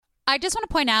I just want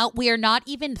to point out we are not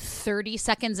even 30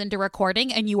 seconds into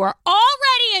recording and you are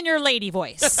already in your lady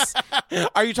voice.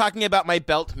 Are you talking about my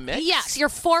belt mix? Yes, your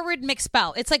forward mix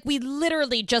belt. It's like we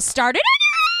literally just started.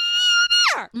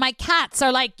 My cats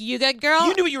are like, you good, girl?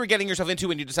 You knew what you were getting yourself into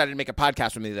when you decided to make a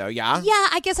podcast with me, though, yeah? Yeah,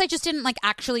 I guess I just didn't like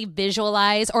actually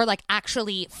visualize or like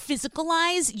actually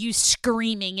physicalize you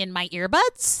screaming in my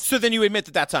earbuds. So then you admit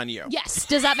that that's on you? Yes.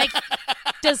 Does that make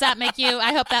you?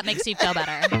 I hope that makes you feel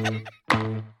better.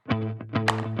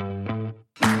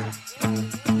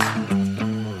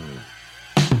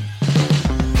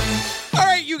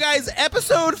 You guys,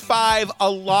 episode 5, A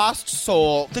Lost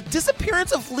Soul, the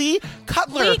disappearance of Lee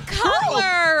Cutler. Lee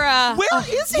Cutler! Where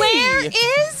is he? Where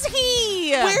is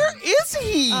he? Where is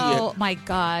he? Oh my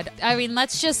God. I mean,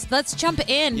 let's jump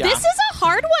in. Yeah. This is a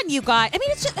hard one, you guys. I mean,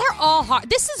 they're all hard.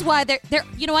 This is why they're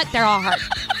you know what? They're all hard.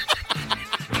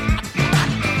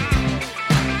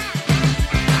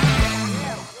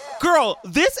 Girl,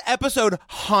 this episode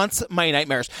haunts my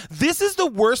nightmares. This is the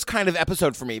worst kind of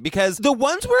episode for me because the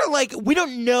ones where like we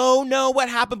don't know what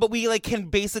happened, but we like can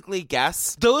basically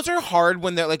guess. Those are hard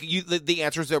when they're like the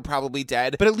answers are probably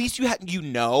dead, but at least you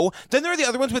know. Then there are the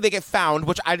other ones where they get found,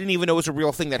 which I didn't even know was a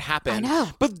real thing that happened. I know.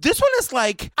 But this one is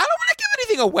like, I don't want to give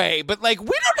anything away, but like we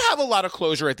don't have a lot of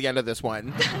closure at the end of this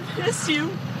one. I miss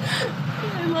you.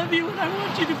 I love you and I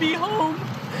want you to be home.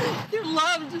 You're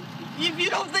loved. If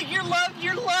you don't think you're loved,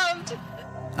 you're loved.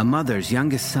 A mother's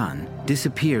youngest son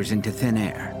disappears into thin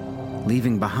air,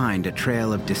 leaving behind a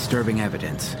trail of disturbing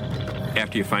evidence.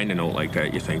 After you find a note like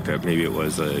that, you think that maybe it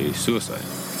was a suicide.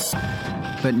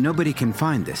 But nobody can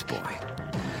find this boy.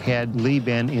 Had Lee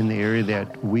been in the area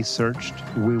that we searched,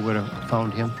 we would have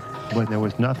found him, but there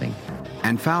was nothing.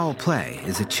 And foul play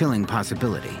is a chilling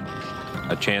possibility.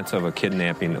 A chance of a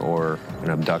kidnapping or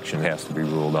an abduction has to be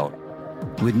ruled out.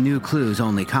 With new clues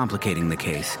only complicating the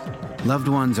case, loved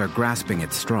ones are grasping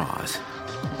at straws.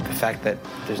 The fact that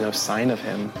there's no sign of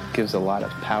him gives a lot of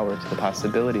power to the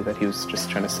possibility that he was just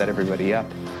trying to set everybody up.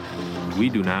 We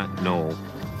do not know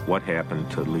what happened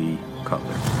to Lee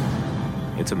Cutler.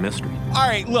 It's a mystery. All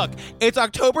right, look, it's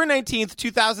October 19th,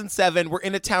 2007. We're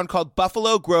in a town called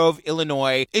Buffalo Grove,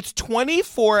 Illinois. It's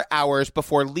 24 hours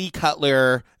before Lee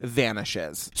Cutler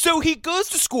vanishes. So he goes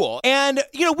to school, and,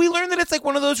 you know, we learn that it's like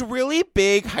one of those really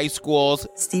big high schools.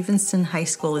 Stevenson High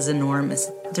School is enormous.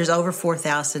 There's over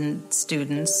 4,000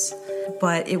 students,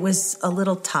 but it was a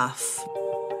little tough.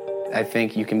 I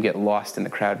think you can get lost in the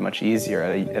crowd much easier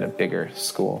at a bigger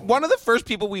school. One of the first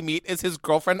people we meet is his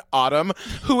girlfriend, Autumn,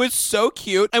 who is so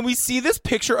cute. And we see this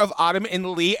picture of Autumn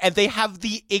and Lee, and they have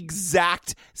the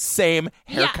exact same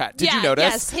haircut. Did you notice?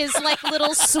 Yes, his like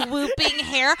little swooping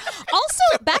hair. Also,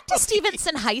 back to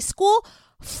Stevenson High School,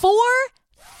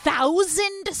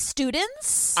 4,000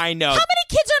 students? I know. How many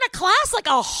kids are in a class? Like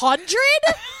 100?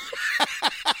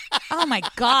 Oh my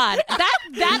God.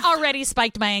 That already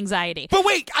spiked my anxiety. But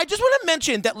wait, I just want to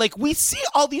mention that like we see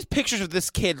all these pictures of this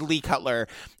kid, Lee Cutler,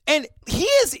 and he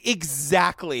is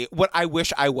exactly what I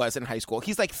wish I was in high school.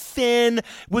 He's like thin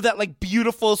with that like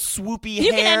beautiful swoopy hair.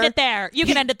 You can end it there. You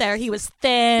can end it there. He was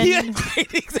thin. Yeah,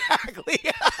 exactly.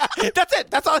 That's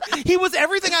it. That's all. He was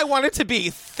everything I wanted to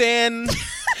be. Thin.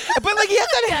 But like he had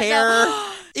that hair.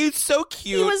 He was so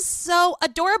cute. He was so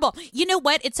adorable. You know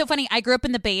what? It's so funny. I grew up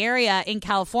in the Bay Area in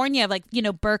California, like, you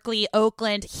know, Berkeley,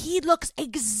 Oakland. He looks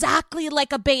exactly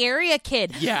like a Bay Area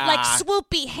kid. Yeah. Like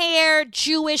swoopy hair,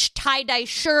 Jewish tie-dye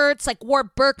shirts, like wore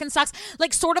Birkenstocks,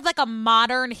 like sort of like a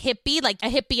modern hippie, like a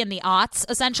hippie in the aughts,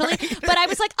 essentially. Right. But I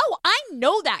was like, oh, I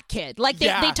know that kid. Like they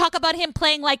talk about him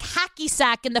playing like hacky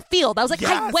sack in the field. I was like,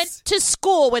 yes. I went to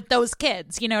school with those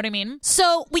kids. You know what I mean?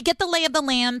 So we get the lay of the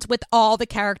land with all the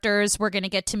characters we're going to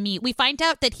get to meet. We find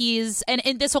out that he's,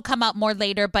 and this will come out more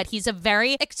later, but he's a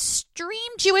very extreme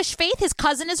Jewish faith. His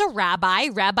cousin is a rabbi,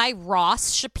 Rabbi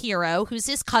Ross Shapiro, who's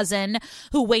his cousin,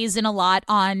 who weighs in a lot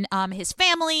on his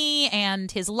family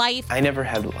and his life. I never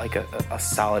had like a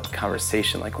solid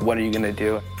conversation, like, what are you going to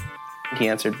do? He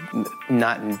answered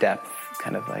not in depth,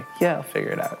 kind of like, yeah, I'll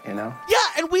figure it out, you know? Yeah,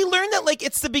 and we learned that, like,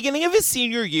 it's the beginning of his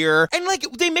senior year, and, like,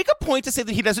 they make a point to say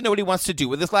that he doesn't know what he wants to do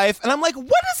with his life, and I'm like, what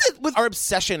is it with our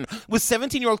obsession with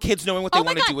 17-year-old kids knowing what they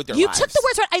want to do with their lives? You took the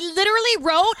words right. I literally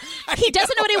wrote, he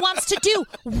doesn't know what he wants to do,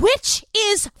 which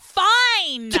is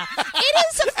fine. It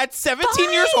is At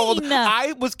 17 years old,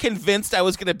 I was convinced I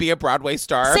was going to be a Broadway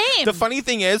star. Same. The funny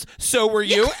thing is, so were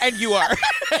you, and you are.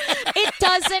 It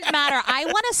doesn't matter. I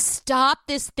want to stop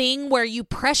this thing where you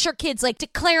pressure kids, like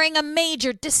declaring a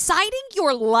major, deciding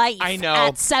your life I know.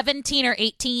 at 17 or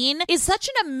 18 is such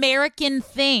an American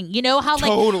thing. You know how like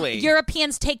Totally.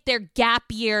 Europeans take their gap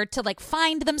year to like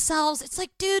find themselves. It's like,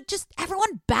 dude, just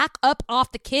everyone back up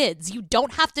off the kids. You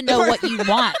don't have to know what you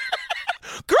want.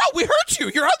 Girl, we heard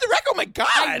you. You're on the record. Oh my God.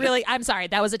 I'm sorry.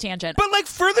 That was a tangent. But like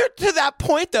further to that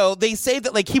point though, they say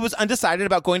that like he was undecided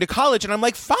about going to college, and I'm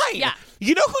like, fine. Yeah.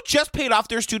 You know who just paid off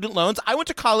their student loans? I went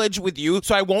to college with you,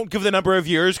 so I won't give the number of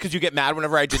years because you get mad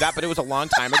whenever I do that, but it was a long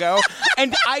time ago.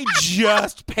 And I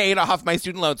just paid off my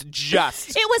student loans. Just.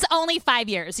 It was only 5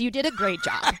 years. You did a great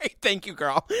job. Thank you,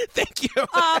 girl. Thank you.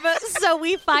 So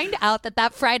we find out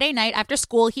that Friday night after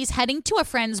school, he's heading to a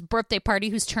friend's birthday party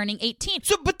who's turning 18.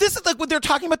 So, but this is like when they're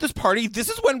talking about this party, this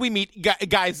is when we meet,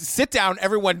 guys, sit down,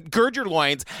 everyone, gird your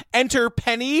loins, enter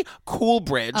Penny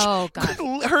Coolbridge. Oh,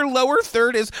 God. Her lower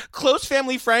third is close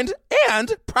family friend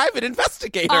and private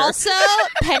investigator. Also,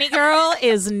 Penny Girl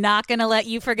is not going to let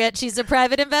you forget she's a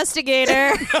private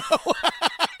investigator.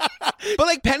 But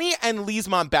like Penny and Lee's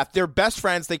mom, Beth, they're best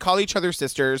friends. They call each other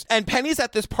sisters. And Penny's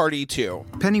at this party, too.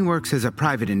 Penny works as a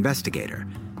private investigator,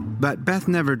 but Beth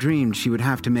never dreamed she would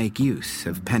have to make use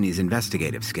of Penny's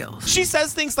investigative skills. She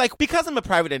says things like, because I'm a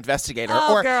private investigator,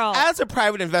 Oh, or girl. as a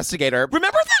private investigator.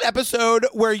 Remember that episode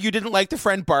where you didn't like the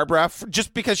friend Barbara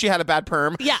just because she had a bad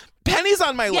perm? Yeah. Penny's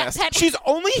on my list. She's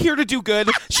only here to do good.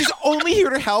 She's only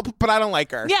here to help, but I don't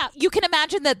like her. Yeah, you can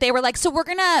imagine that they were like, so we're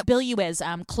going to bill you as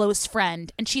close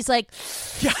friend. And she's like,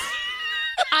 Yeah.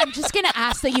 I'm just going to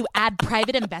ask that you add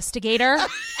private investigator.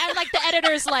 And like the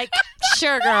editor's like,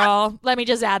 sure, girl, let me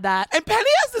just add that. And Penny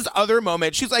has this other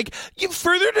moment. She's like,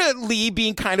 further to Lee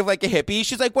being kind of like a hippie,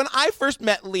 she's like, when I first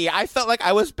met Lee, I felt like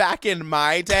I was back in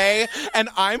my day, and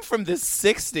I'm from the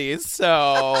 60s,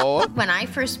 so. When I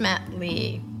first met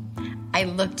Lee, I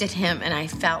looked at him and I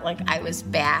felt like I was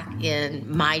back in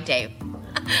my day.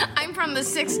 I'm from the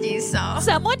 60s, so.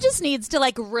 Someone just needs to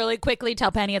like really quickly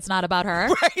tell Penny it's not about her.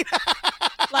 Right.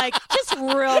 Like, just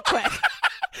real quick.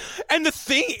 And the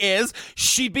thing is,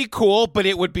 she'd be cool, but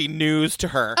it would be news to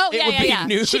her. Oh, It would be yeah.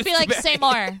 news She'd be to like, Penny.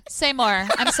 say more.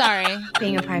 I'm sorry.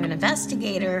 Being a private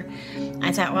investigator,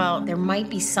 I thought, well, there might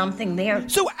be something there.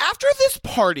 So after this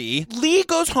party, Lee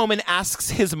goes home and asks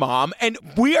his mom, and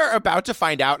we are about to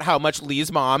find out how much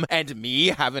Lee's mom and me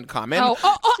have in common. Oh,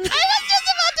 I was just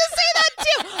about to say that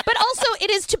too. But also, it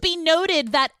is to be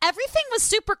noted that everything was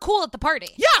super cool at the party.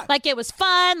 Yeah. Like, it was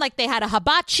fun. Like, they had a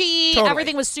hibachi. Totally.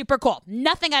 Everything was super cool.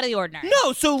 Nothing out of the ordinary.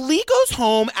 No, so Lee goes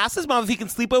home, asks his mom if he can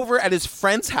sleep over at his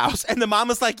friend's house, and the mom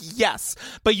is like, yes,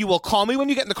 but you will call me when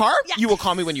you get in the car, you will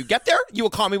call me when you get there, you will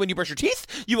call me when you brush your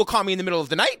teeth, you will call me in the middle of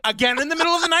the night, again in the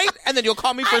middle of the night, and then you'll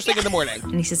call me first thing in the morning.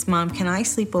 And he says, Mom, can I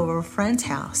sleep over a friend's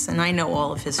house? And I know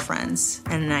all of his friends.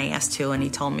 And I asked who, and he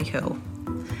told me who.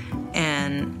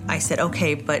 And I said,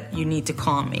 okay, but you need to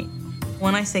call me.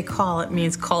 When I say call, it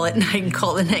means call at night and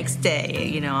call the next day.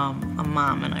 You know, I'm a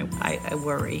mom and I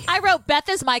worry. I wrote, Beth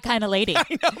is my kind of lady. I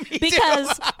know, me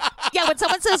because, too. yeah, when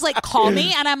someone says, like, call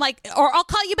me, and I'm like, or I'll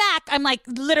call you back, I'm like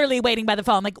literally waiting by the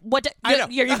phone. Like, what?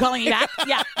 You're calling me back?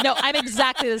 Yeah. No, I'm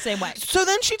exactly the same way. So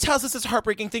then she tells us this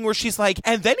heartbreaking thing where she's like,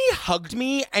 and then he hugged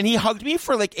me, and he hugged me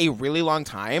for like a really long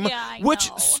time,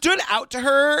 which stood out to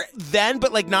her then,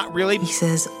 but like not really. He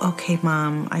says, okay,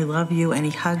 Mom, I love you. And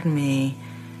he hugged me.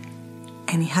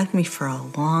 And he hugged me for a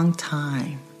long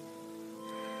time.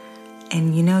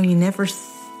 And you know, you never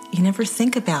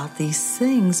think about these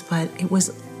things, but it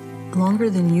was longer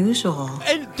than usual.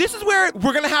 And this is where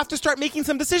we're going to have to start making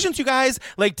some decisions, you guys.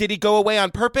 Like, did he go away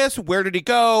on purpose? Where did he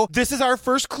go? This is our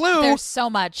first clue. There's so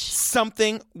much.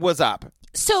 Something was up.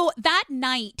 So that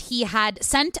night, he had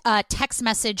sent a text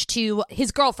message to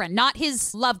his girlfriend, not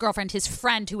his love girlfriend, his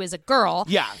friend who is a girl.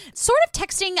 Yeah. Sort of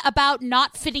texting about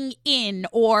not fitting in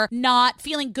or not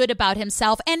feeling good about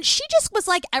himself. And she just was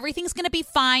like, everything's going to be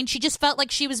fine. She just felt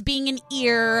like she was being an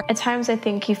ear. At times, I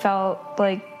think he felt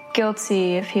like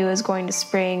guilty if he was going to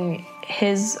spring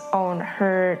his own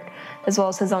hurt as well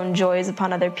as his own joys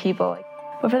upon other people.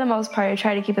 But for the most part, he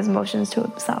tried to keep his emotions to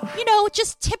himself. You know,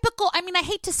 just typical, I mean, I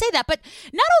hate to say that, but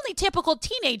not only typical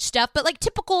teenage stuff, but like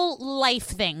typical life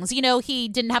things. You know, he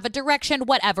didn't have a direction,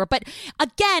 whatever. But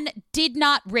again, did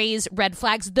not raise red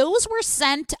flags. Those were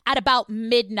sent at about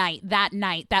midnight that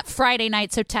night, that Friday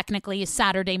night, so technically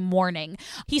Saturday morning.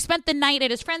 He spent the night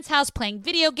at his friend's house playing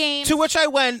video games. To which I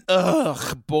went,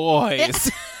 ugh,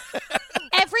 boys.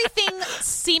 Every everything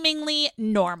seemingly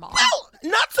normal. Well,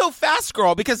 not so fast,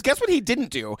 girl, because guess what he didn't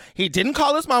do? He didn't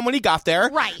call his mom when he got there.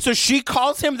 Right. So she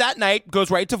calls him that night, goes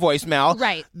right to voicemail.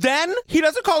 Right. Then he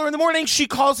doesn't call her in the morning. She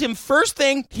calls him first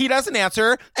thing. He doesn't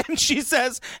answer. And she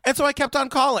says, and so I kept on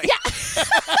calling. Yeah.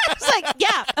 It's like,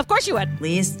 yeah, of course you would.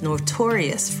 Lee is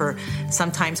notorious for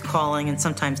sometimes calling and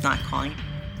sometimes not calling.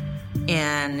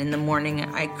 And in the morning,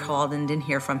 I called and didn't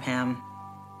hear from him.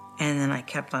 And then I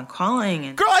kept on calling.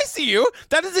 And girl, I see you.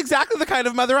 That is exactly the kind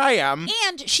of mother I am.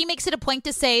 And she makes it a point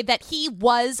to say that he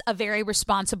was a very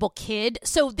responsible kid.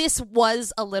 So this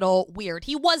was a little weird.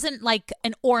 He wasn't like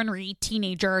an ornery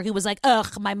teenager who was like,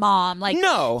 ugh, my mom. Like,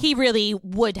 no. He really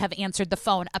would have answered the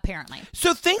phone, apparently.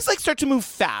 So things like start to move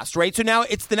fast, right? So now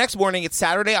it's the next morning. It's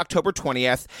Saturday, October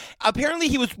 20th. Apparently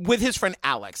he was with his friend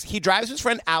Alex. He drives his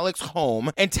friend Alex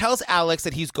home and tells Alex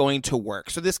that he's going to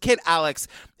work. So this kid, Alex,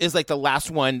 is like the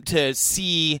last one to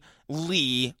see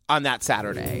Lee on that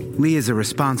Saturday. Lee is a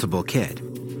responsible kid.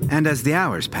 And as the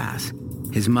hours pass,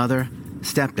 his mother,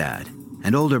 stepdad,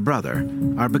 and older brother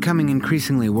are becoming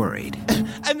increasingly worried.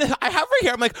 And I have right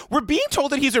here, I'm like, we're being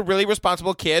told that he's a really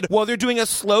responsible kid while they're doing a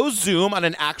slow zoom on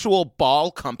an actual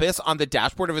ball compass on the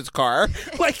dashboard of his car.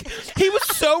 Like, he was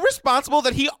so responsible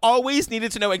that he always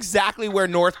needed to know exactly where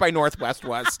North by Northwest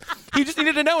was. He just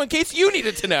needed to know in case you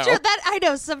needed to know. Sure, that I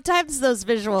know. Sometimes those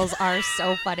visuals are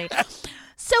so funny.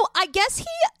 So I guess he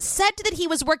said that he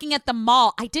was working at the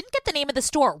mall. I didn't get the name of the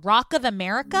store. Rock of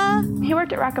America? He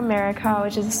worked at Rock America,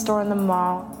 which is a store in the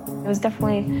mall. It was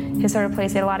definitely his sort of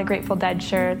place. He had a lot of Grateful Dead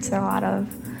shirts and a lot of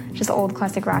just old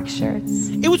classic rock shirts.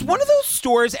 It was one of those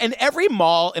stores, and every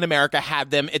mall in America had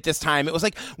them at this time. It was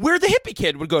like where the hippie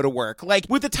kid would go to work, like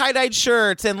with the tie-dyed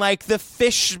shirts and like the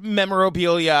Fish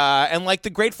memorabilia and like the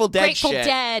Grateful Dead Grateful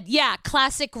Dead, yeah,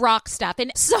 classic rock stuff.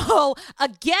 And so,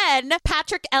 again,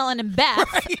 Patrick, Ellen, and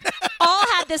Beth all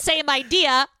had the same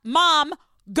idea. Mom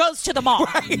goes to the mall.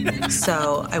 Right.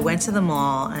 So I went to the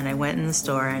mall and I went in the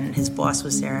store and his boss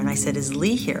was there and I said, is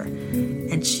Lee here?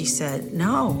 And she said,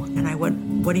 no. And I went,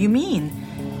 what do you mean?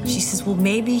 She says, well,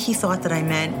 maybe he thought that I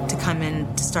meant to come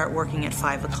in to start working at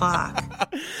 5 o'clock.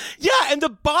 Yeah, and the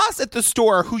boss at the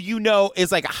store, who you know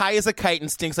is like high as a kite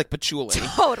and stinks like patchouli.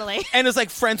 Totally. And is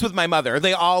like friends with my mother.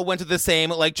 They all went to the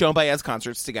same like Joan Baez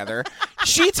concerts together.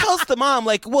 She tells the mom,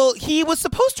 like, well, he was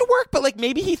supposed to work, but like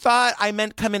maybe he thought I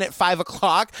meant come in at 5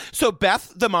 o'clock. So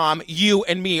Beth, the mom, you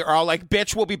and me are all like,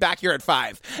 bitch, we'll be back here at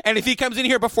 5. And if he comes in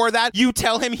here before that, you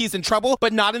tell him he's in trouble,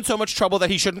 but not in so much trouble that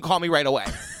he shouldn't call me right away.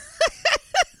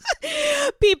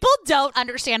 People don't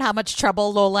understand how much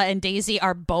trouble Lola and Daisy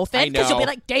are both in. Because you'll be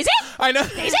like, Daisy? I know.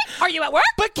 Daisy? Are you at work?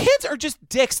 But kids are just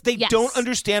dicks. They don't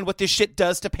understand what this shit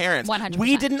does to parents. 100%.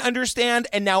 We didn't understand,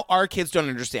 and now our kids don't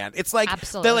understand. It's like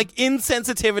the like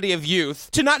insensitivity of youth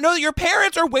to not know that your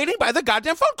parents are waiting by the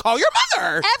goddamn phone. Call your mother.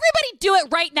 Everybody do it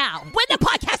right now. When the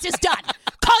podcast is done,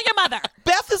 call your mother.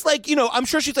 Beth is like, you know, I'm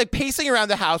sure she's like pacing around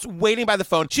the house, waiting by the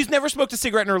phone. She's never smoked a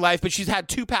cigarette in her life, but she's had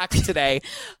 2 packs today.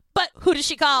 But who does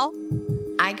she call?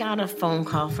 I got a phone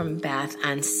call from Beth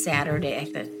on Saturday,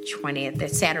 the 20th, the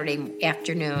Saturday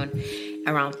afternoon,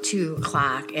 around 2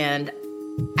 o'clock. And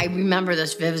I remember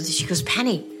this vividly. She goes,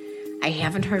 Penny, I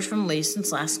haven't heard from Lee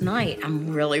since last night.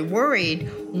 I'm really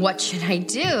worried. What should I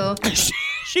do?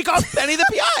 She calls Penny the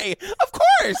PI, of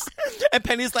course. And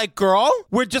Penny's like, girl,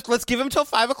 let's give him till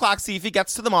 5 o'clock, see if he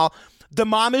gets to the mall. The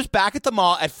mom is back at the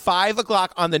mall at 5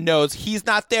 o'clock on the nose. He's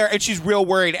not there, and she's real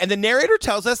worried. And the narrator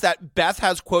tells us that Beth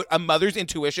has, quote, a mother's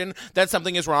intuition that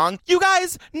something is wrong. You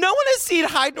guys, no one has seen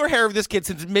hide nor hair of this kid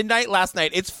since midnight last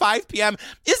night. It's 5 p.m.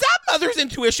 Is that mother's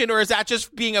intuition, or is that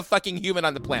just being a fucking human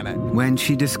on the planet? When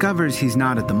she discovers he's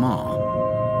not at the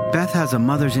mall, Beth has a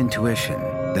mother's intuition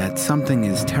that something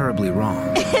is terribly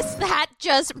wrong. Is that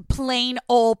just plain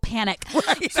old panic?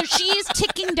 Right. So she's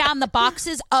ticking down the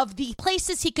boxes of the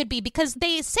places he could be, because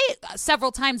they say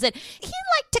several times that he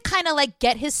liked to kind of like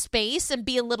get his space and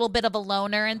be a little bit of a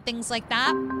loner and things like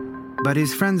that. But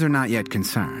his friends are not yet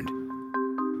concerned.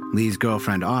 Lee's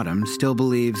girlfriend Autumn still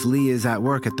believes Lee is at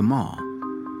work at the mall.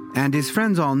 And his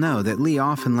friends all know that Lee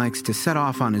often likes to set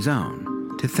off on his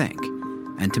own, to think,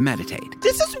 and to meditate.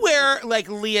 This is where, like,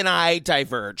 Lee and I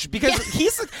diverge, because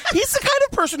he's the kind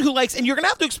of person who likes, and you're going to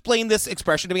have to explain this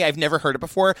expression to me. I've never heard it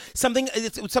before. It's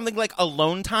something like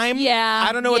alone time. Yeah.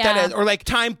 I don't know what that is. Or like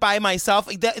time by myself.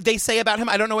 They say about him.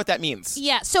 I don't know what that means.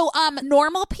 Yeah. So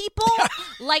normal people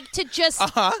like to just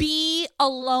be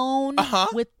alone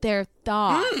with their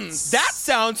thoughts. That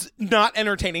sounds not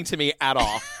entertaining to me at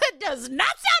all. It does not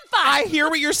sound fun. I hear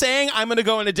what you're saying. I'm going to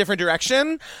go in a different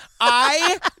direction.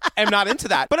 I am not into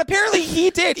that. But apparently he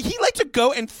did. He liked to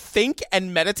go and think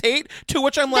and meditate, to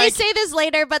which I'm like... They say this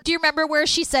later, but do you remember where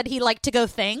she said he liked to go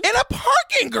think? In a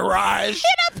parking garage.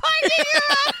 In a parking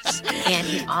garage. And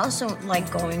he also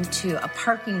liked going to a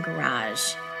parking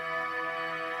garage,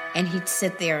 and he'd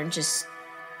sit there and just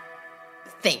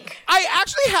think. I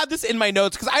actually had this in my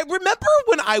notes because I remember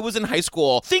when I was in high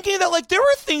school thinking that like there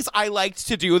were things I liked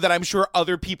to do that I'm sure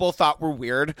other people thought were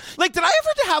weird. Like, did I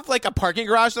ever have like a parking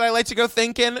garage that I like to go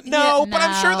think in? No, but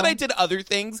I'm sure that I did other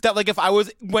things that like if I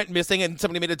went missing and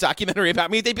somebody made a documentary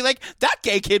about me, they'd be like, that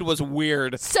gay kid was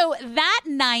weird. So that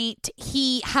night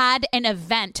he had an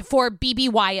event for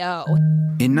BBYO.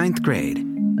 In 9th grade,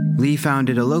 Lee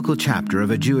founded a local chapter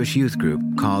of a Jewish youth group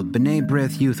called B'nai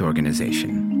B'rith Youth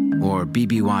Organization, or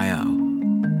BBYO.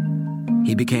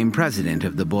 He became president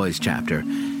of the boys' chapter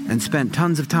and spent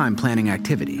tons of time planning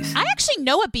activities. I actually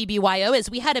know what BBYO is.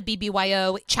 We had a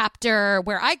BBYO chapter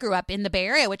where I grew up in the Bay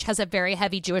Area, which has a very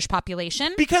heavy Jewish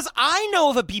population. Because I know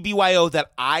of a BBYO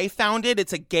that I founded.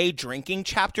 It's a gay drinking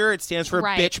chapter. It stands for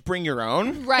Bitch Bring Your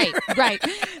Own. Right.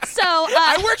 So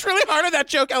I worked really hard on that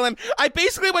joke, Ellen. I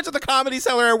basically went to the Comedy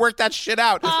Cellar and worked that shit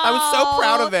out. I was so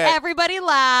proud of it. Everybody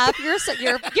laugh.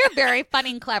 You're very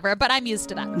funny and clever, but I'm used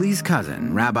to that. Lee's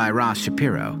cousin, Rabbi Ross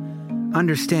Shapiro,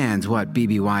 understands what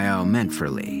BBYO meant for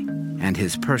Lee and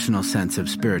his personal sense of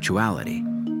spirituality.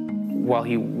 While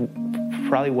he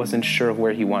probably wasn't sure of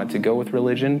where he wanted to go with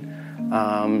religion,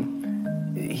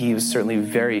 he was certainly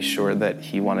very sure that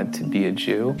he wanted to be a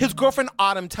Jew. His girlfriend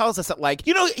Autumn tells us that, like,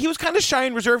 you know, he was kind of shy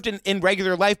and reserved in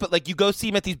regular life, but, like, you go see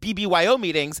him at these BBYO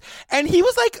meetings, and he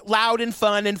was, like, loud and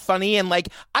fun and funny, and, like,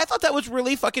 I thought that was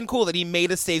really fucking cool that he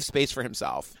made a safe space for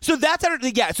himself. So that's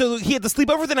Saturday, yeah, so he had the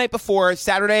sleepover the night before.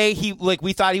 Saturday,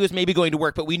 we thought he was maybe going to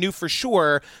work, but we knew for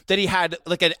sure that he had,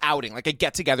 like, an outing, like a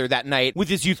get-together that night with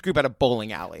his youth group at a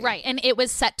bowling alley. Right, and it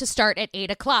was set to start at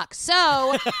 8 o'clock.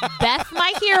 So Beth,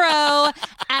 my hero,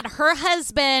 and her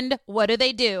husband, what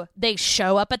do? They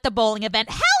show up at the bowling event.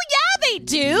 Hell yeah, they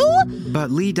do! But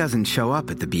Lee doesn't show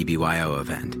up at the BBYO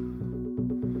event.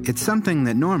 It's something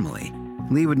that normally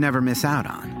Lee would never miss out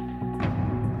on.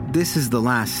 This is the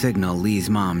last signal Lee's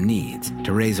mom needs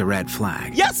to raise a red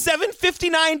flag. Yes,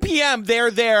 7:59 p.m.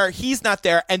 They're there. He's not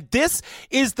there. And this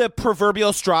is the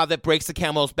proverbial straw that breaks the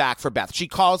camel's back for Beth. She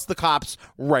calls the cops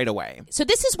right away. So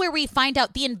this is where we find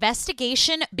out the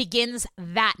investigation begins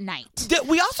that night.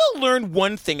 We also learn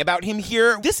one thing about him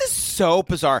here. This is so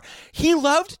bizarre. He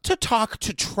loved to talk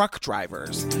to truck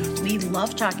drivers. Lee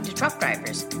loved talking to truck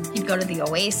drivers. He'd go to the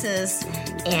Oasis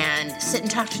and sit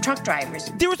and talk to truck drivers.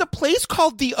 There was a place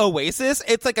called the Oasis.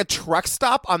 It's like a truck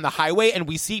stop on the highway, and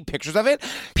we see pictures of it.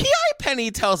 P.I.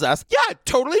 Penny tells us, yeah,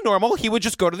 totally normal. He would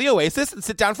just go to the Oasis and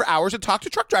sit down for hours and talk to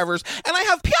truck drivers. And I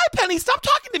have, P.I. Penny, stop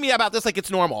talking to me about this like it's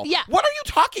normal. Yeah. What are you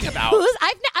talking about?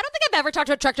 I don't think I've ever talked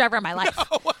to a truck driver in my life.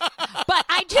 No. But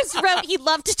I just wrote he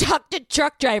loved to talk to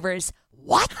truck drivers.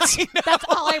 What? That's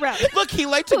all I wrote. Look, he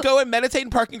liked to go and meditate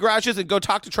in parking garages and go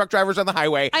talk to truck drivers on the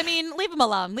highway. I mean, leave him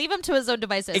alone. Leave him to his own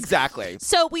devices. Exactly.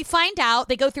 So we find out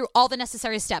they go through all the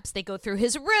necessary steps. They go through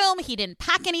his room. He didn't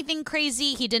pack anything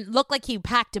crazy. He didn't look like he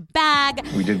packed a bag.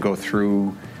 We did go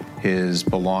through his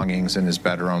belongings in his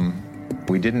bedroom.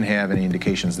 We didn't have any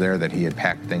indications there that he had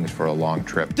packed things for a long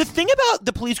trip. The thing about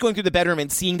the police going through the bedroom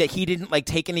and seeing that he didn't like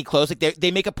take any clothes, like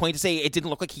they make a point to say it didn't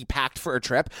look like he packed for a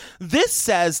trip. This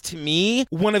says to me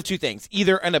one of two things: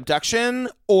 either an abduction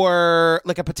or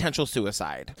like a potential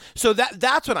suicide. So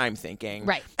that's what I'm thinking.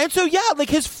 Right. And so, yeah, like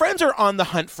his friends are on the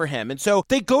hunt for him. And so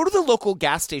they go to the local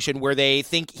gas station where they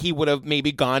think he would have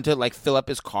maybe gone to like fill up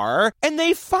his car. And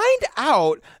they find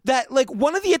out that like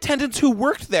one of the attendants who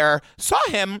worked there saw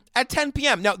him at 10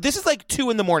 p.m. Now, this is like 2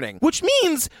 in the morning, which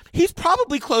means he's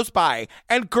probably close by.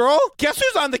 And girl, guess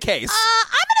who's on the case?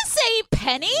 I'm going to say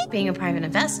Penny. Being a private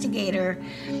investigator,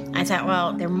 I thought,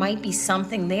 well, there might be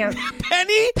something there.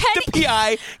 Penny, the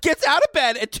PI, gets out of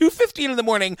bed at 2:15 in the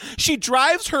morning. She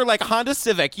drives her like Honda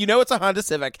Civic, you know it's a Honda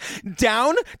Civic,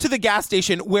 down to the gas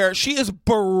station where she is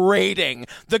berating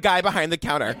the guy behind the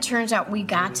counter. It turns out we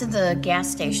got to the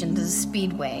gas station, to the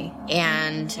Speedway,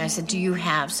 and I said, do you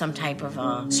have some type of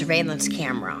a surveillance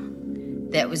camera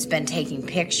that was been taking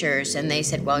pictures? And they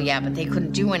said, well, yeah, but they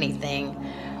couldn't do anything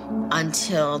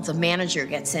until the manager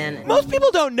gets in. Most people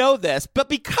don't know this, but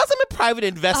because I'm a private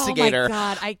investigator, oh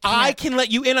my God, I can let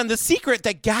you in on the secret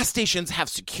that gas stations have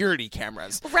security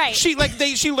cameras. Right. She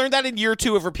learned that in year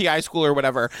 2 of her PI school or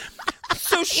whatever.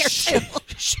 So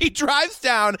she drives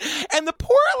down, and the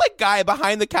poor guy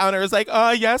behind the counter is like,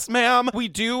 yes, ma'am, we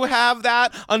do have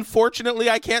that. Unfortunately,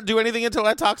 I can't do anything until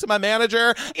I talk to my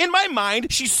manager. In my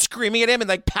mind, she's screaming at him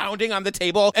and pounding on the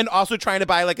table and also trying to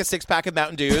buy a 6-pack of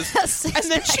Mountain Dews. And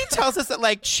then she tells us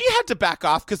that she had to back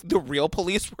off because the real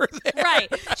police were there. Right.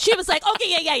 She was like,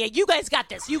 okay, yeah. You guys got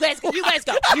this. You guys go. You guys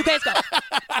go.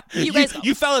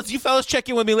 You fellas check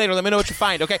in with me later. Let me know what you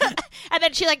find, okay? And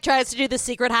then she tries to do the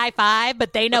secret high five,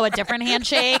 but they know a different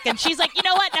handshake. And she's like, you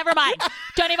know what? Never mind.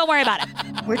 Don't even worry about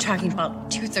it. We're talking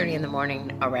about 2:30 in the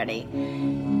morning already.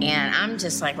 And I'm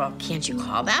just like, well, can't you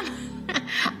call them?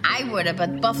 I would have,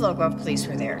 but Buffalo Grove police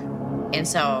were there. And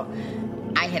so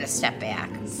I had to step back.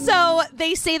 So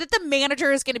they say that the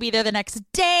manager is going to be there the next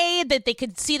day, that they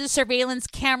could see the surveillance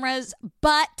cameras,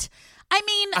 but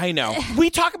I know. We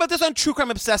talk about this on True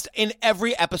Crime Obsessed in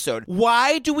every episode.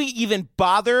 Why do we even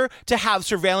bother to have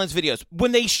surveillance videos?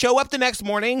 When they show up the next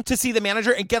morning to see the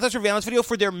manager and get the surveillance video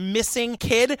for their missing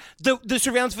kid, the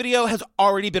surveillance video has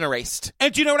already been erased.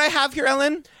 And do you know what I have here,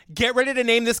 Ellen? Get ready to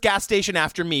name this gas station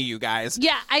after me, you guys.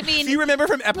 Yeah, Do you remember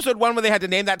from episode 1 when they had to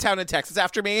name that town in Texas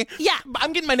after me? Yeah.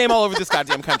 I'm getting my name all over this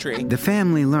goddamn country. The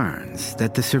family learns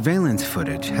that the surveillance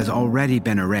footage has already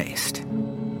been erased.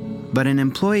 But an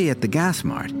employee at the gas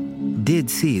mart did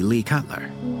see Lee Cutler.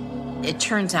 It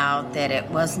turns out that it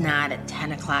was not at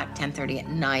 10 o'clock, 10:30 at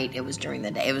night. It was during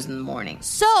the day. It was in the morning.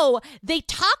 So they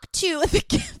talked to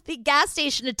the gas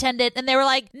station attendant, and they were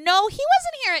like, no, he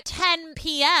wasn't here at 10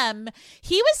 p.m.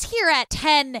 He was here at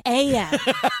 10 a.m.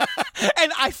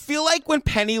 And I feel like when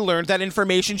Penny learned that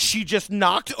information, she just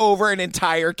knocked over an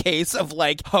entire case of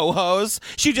ho-hos.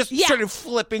 She just started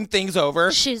flipping things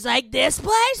over. She's like, this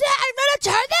place, I'm going to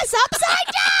turn this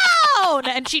upside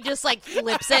down. And she just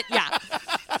flips it. Yeah.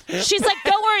 She's like,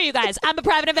 don't worry, you guys. I'm a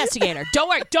private investigator. Don't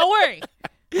worry.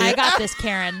 I got this,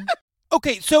 Karen.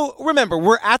 Okay, so remember,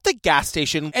 we're at the gas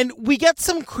station, and we get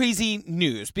some crazy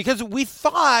news because we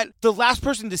thought the last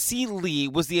person to see Lee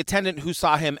was the attendant who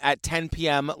saw him at 10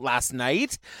 p.m. last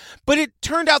night, but it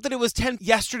turned out that it was 10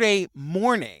 yesterday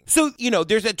morning. So,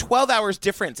 there's a 12 hours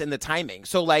difference in the timing.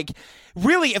 So,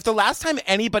 really, if the last time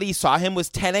anybody saw him was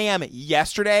 10 a.m.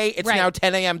 yesterday, it's now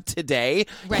 10 a.m. today.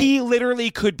 Right. He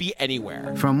literally could be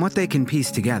anywhere. From what they can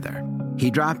piece together, he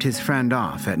dropped his friend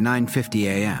off at 9:50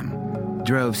 a.m.,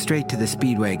 drove straight to the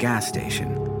Speedway gas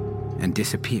station, and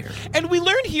disappeared. And we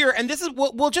learned here, and this is,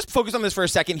 we'll just focus on this for a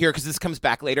second here because this comes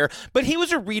back later, but he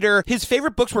was a reader. His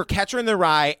favorite books were Catcher in the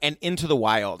Rye and Into the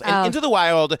Wild. And Into the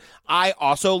Wild, I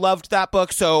also loved that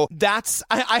book, so that's,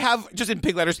 I have just in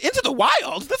big letters, Into the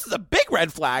Wild? This is a big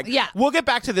red flag. Yeah. We'll get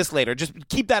back to this later. Just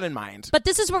keep that in mind. But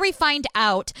this is where we find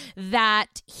out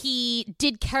that he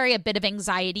did carry a bit of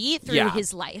anxiety through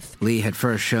his life. Lee had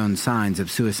first shown signs of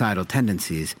suicidal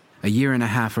tendencies a year and a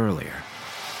half earlier.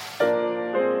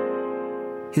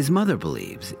 His mother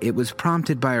believes it was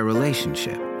prompted by a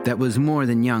relationship that was more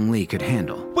than young Lee could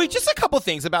handle. Wait, just a couple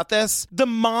things about this. The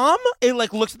mom,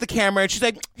 looks at the camera and she's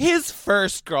like, his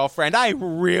first girlfriend, I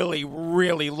really,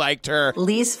 really liked her.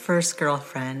 Lee's first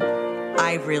girlfriend,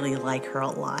 I really like her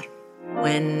a lot.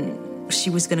 When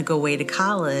she was going to go away to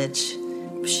college,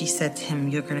 she said to him,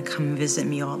 you're going to come visit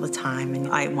me all the time and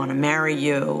I want to marry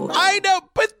you. I know,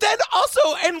 but then also,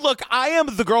 and look, I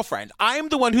am the girlfriend. I am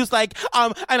the one who's like,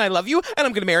 and I love you and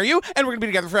I'm going to marry you and we're going to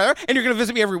be together forever and you're going to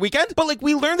visit me every weekend. But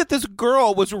we learned that this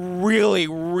girl was really,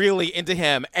 really into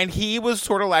him and he was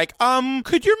sort of like,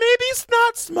 could you maybe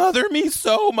not smother me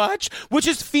so much? Which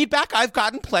is feedback I've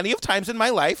gotten plenty of times in my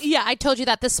life. Yeah, I told you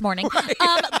that this morning. Right.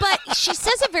 But she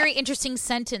says a very interesting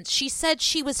sentence. She said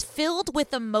she was filled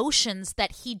with emotions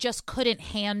that he just couldn't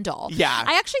handle. Yeah.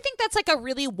 I actually think that's a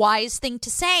really wise thing to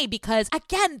say because,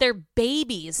 again, they're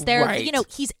babies. They're,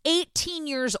 he's 18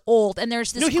 years old and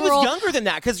there's this No, he girl. was younger than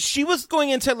that because she was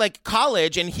going into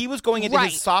college and he was going into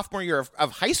his sophomore year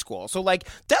of high school. So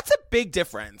that's a big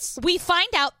difference. We find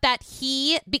out that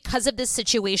he, because of this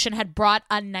situation, had brought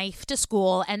a knife to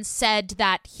school and said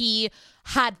that he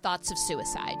had thoughts of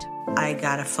suicide. I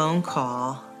got a phone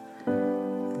call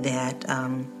that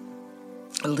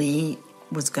Lee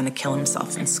was going to kill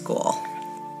himself in school.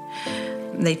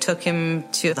 They took him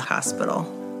to the hospital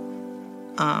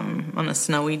on a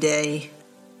snowy day,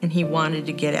 and he wanted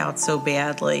to get out so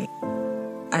badly.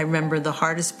 I remember the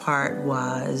hardest part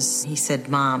was he said,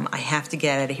 Mom, I have to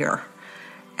get out of here.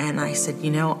 And I said,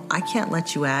 I can't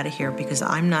let you out of here because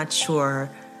I'm not sure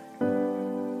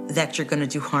that you're going to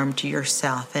do harm to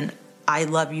yourself. And I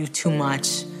love you too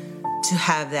much to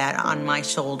have that on my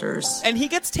shoulders. And he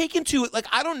gets taken to, like,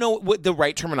 I don't know what the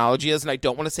right terminology is, and I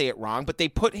don't want to say it wrong, but they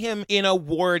put him in a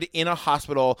ward in a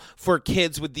hospital for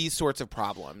kids with these sorts of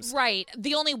problems. Right.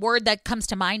 The only word that comes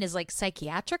to mind is like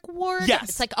psychiatric ward. Yes.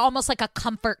 It's like almost like a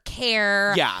comfort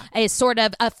care. Yeah. A sort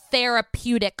of a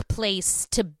therapeutic place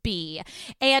to be.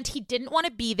 And he didn't want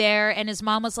to be there. And his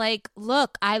mom was like,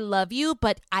 look, I love you,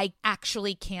 but I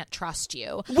actually can't trust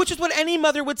you. Which is what any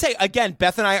mother would say. Again,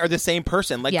 Beth and I are the same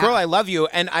person. Like, girl, I love you,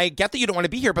 and I get that you don't want to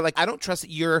be here, but like, I don't trust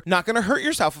that you're not going to hurt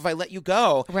yourself if I let you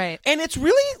go. Right. And it's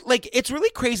really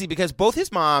crazy because both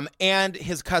his mom and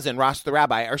his cousin, Ross the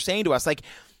rabbi, are saying to us, like,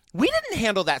 we didn't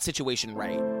handle that situation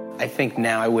right. I think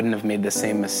now I wouldn't have made the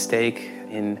same mistake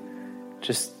in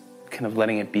just kind of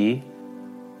letting it be.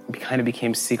 It kind of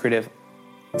became secretive.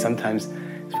 Sometimes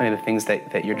it's funny, the things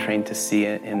that you're trained to see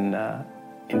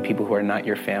in people who are not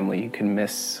your family, you can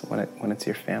miss when it's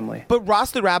your family. But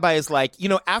Ross the rabbi is like,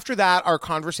 after that, our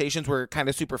conversations were kind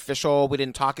of superficial. We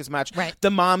didn't talk as much. Right.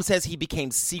 The mom says he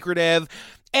became secretive.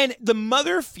 And the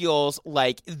mother feels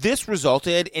like this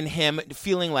resulted in him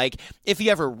feeling like if he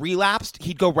ever relapsed,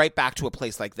 he'd go right back to a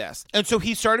place like this. And so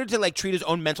he started to like treat his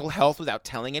own mental health without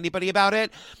telling anybody about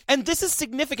it. And this is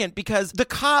significant because the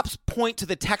cops point to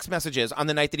the text messages on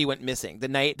the night that he went missing, the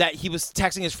night that he was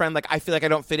texting his friend, like, I feel like I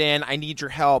don't fit in, I need your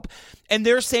help. And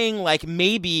they're saying, like,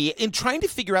 maybe in trying to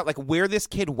figure out like where this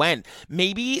kid went,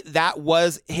 maybe that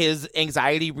was his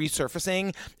anxiety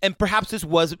resurfacing. And perhaps this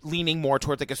was leaning more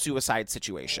towards like a suicide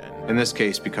situation. In this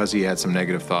case, because he had some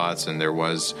negative thoughts and there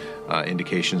was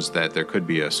indications that there could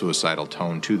be a suicidal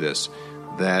tone to this,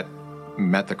 that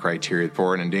met the criteria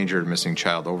for an endangered missing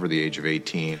child over the age of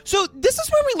 18. So this is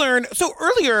where we learn. So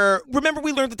earlier, remember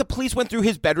we learned that the police went through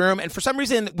his bedroom, and for some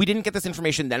reason we didn't get this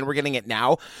information then. We're getting it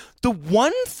now. The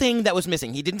one thing that was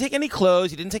missing, he didn't take any clothes,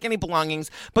 he didn't take any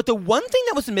belongings, but the one thing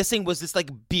that was missing was this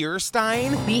like beer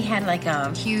stein. We had like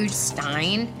a huge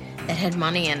stein that had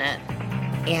money in it,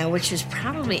 and which was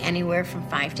probably anywhere from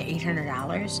 $500 to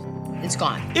 $800. It's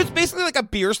gone. It's basically like a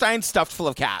beer stein stuffed full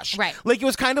of cash. Right. Like, it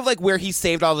was kind of like where he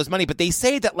saved all of his money, but they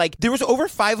say that like there was over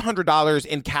 $500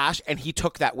 in cash and he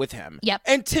took that with him. Yep.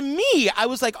 And to me, I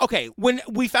was like, okay, when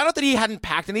we found out that he hadn't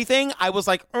packed anything, I was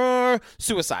like,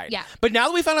 suicide. Yeah. But now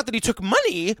that we found out that he took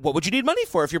money, what would you need money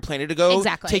for if you're planning to go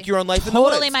take your own life in the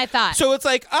woods? Totally my thought. So it's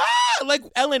like, like,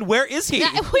 Ellen, where is he?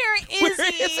 Yeah, where is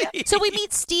he? So we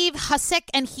meet Steve Hussick,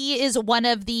 and he is one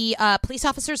of the police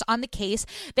officers on the case.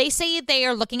 They say they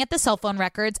are looking at the cell phone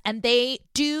records, and they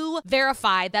do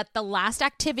verify that the last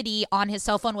activity on his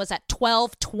cell phone was at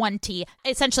 12:20,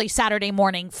 essentially Saturday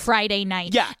morning, Friday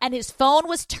night. Yeah. And his phone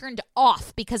was turned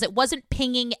off because it wasn't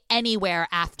pinging anywhere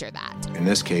after that. In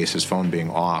this case, his phone being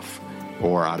off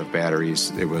or out of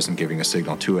batteries, it wasn't giving a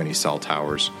signal to any cell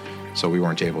towers. So we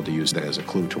weren't able to use that as a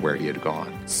clue to where he had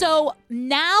gone. So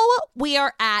now we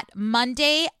are at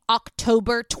Monday,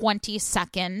 October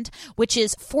 22nd, which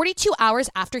is 42 hours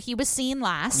after he was seen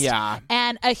last. Yeah.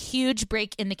 And a huge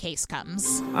break in the case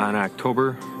comes. On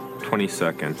October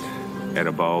 22nd, at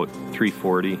about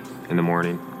 3:40 in the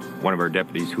morning, one of our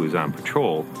deputies who was on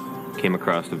patrol came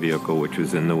across the vehicle, which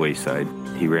was in the wayside.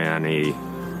 He ran a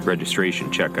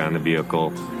registration check on the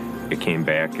vehicle. It came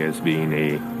back as being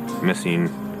a missing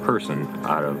person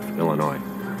out of Illinois.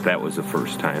 That was the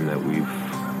first time that we've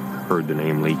heard the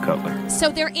name Lee Cutler. So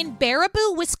they're in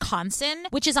Baraboo, Wisconsin,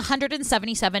 which is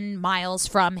 177 miles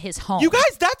from his home. You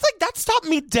guys, that stopped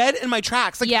me dead in my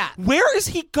tracks. Like, yeah. Where is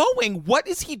he going? What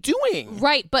is he doing?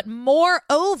 Right, but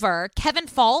moreover, Kevin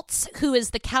Faltz, who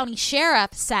is the county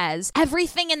sheriff, says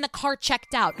everything in the car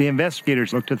checked out. The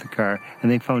investigators looked at the car, and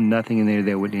they found nothing in there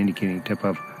that would indicate any type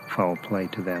of foul play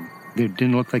to them. There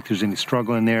didn't look like there's any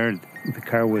struggle in there. The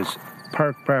car was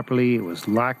parked properly. It was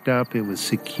locked up. It was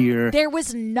secure. There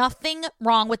was nothing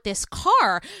wrong with this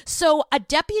car. So a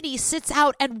deputy sits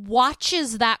out and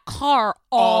watches that car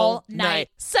all night.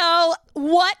 So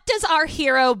what does our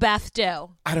hero Beth do?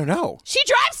 I don't know. She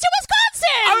drives to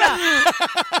Wisconsin.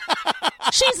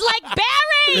 She's like,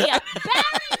 Barry, wake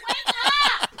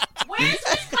up. Where's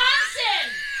Wisconsin?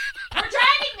 We're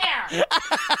driving there.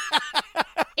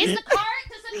 Does the car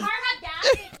have gas?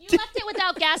 If you left it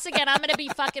without gas again, I'm going to be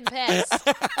fucking pissed.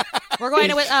 We're going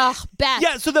to, Beth.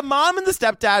 Yeah, so the mom and the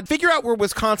stepdad figure out where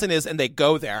Wisconsin is and they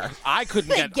go there. I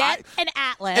couldn't get an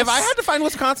atlas. If I had to find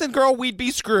Wisconsin, girl, we'd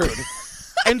be screwed.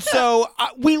 And so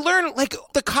we learn, like,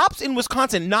 the cops in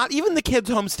Wisconsin, not even the kids'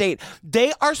 home state,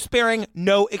 they are sparing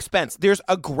no expense. There's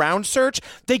a ground search.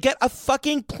 They get a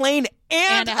fucking plane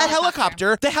and a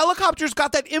helicopter. The helicopter's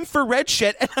got that infrared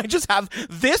shit, and I just have,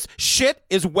 this shit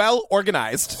is well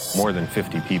organized. More than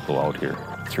 50 people out here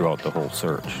throughout the whole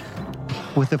search.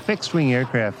 With the fixed-wing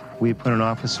aircraft, we put an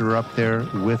officer up there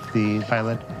with the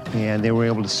pilot, and they were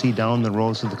able to see down the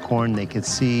rows of the corn. They could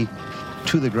see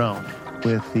to the ground.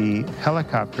 With the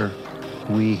helicopter,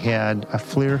 we had a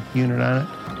FLIR unit on it.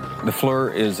 The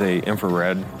FLIR is a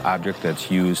infrared object that's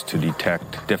used to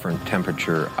detect different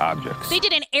temperature objects. They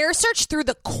did an air search through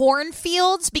the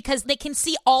cornfields because they can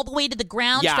see all the way to the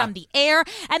ground from the air.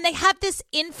 And they have this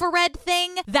infrared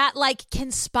thing that, like,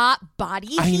 can spot body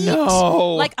heat. I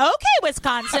know. Like, okay,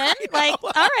 Wisconsin. Like,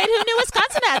 all right, who knew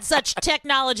Wisconsin had such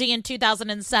technology in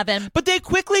 2007? But they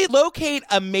quickly locate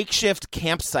a makeshift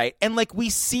campsite, and, like, we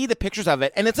see the pictures of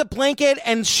it, and it's a blanket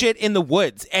and shit in the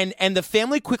woods. And the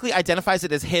family quickly identifies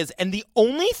it as his. And the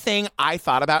only thing I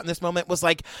thought about in this moment was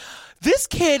like, this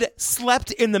kid slept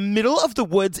in the middle of the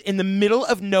woods, in the middle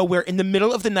of nowhere, in the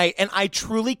middle of the night, and I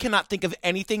truly cannot think of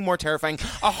anything more terrifying.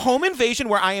 A home invasion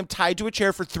where I am tied to a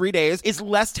chair for 3 days is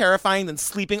less terrifying than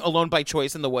sleeping alone by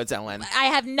choice in the woods, Ellen. I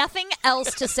have nothing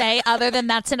else to say other than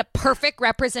that's a perfect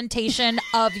representation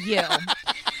of you.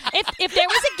 If there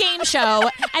was a game show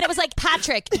and it was like,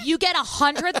 Patrick, you get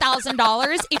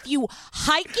 $100,000 if you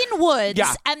hike in woods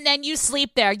and then you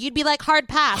sleep there, you'd be like, hard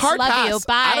pass. Love you.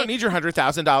 Bye. I don't need your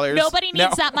 $100,000. Nobody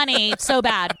needs that money so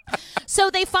bad. So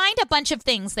they find a bunch of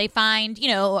things. They find,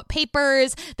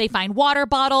 papers. They find water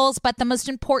bottles. But the most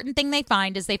important thing they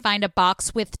find is they find a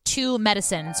box with 2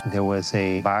 medicines. There was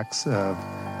a box of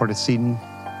Corticedin,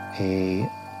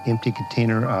 a empty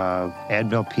container of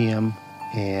Advil PM,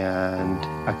 and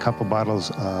a couple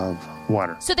bottles of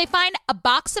water. So they find a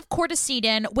box of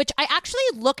Corticedin, which I actually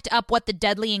looked up what the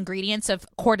deadly ingredients of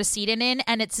Corticedin in,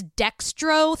 and it's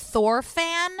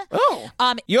dextrothorphan. Oh,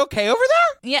 you okay over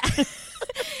there? Yeah.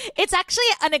 It's actually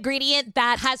an ingredient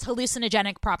that has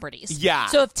hallucinogenic properties. Yeah.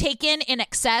 So if taken in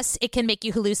excess, it can make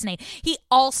you hallucinate. He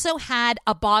also had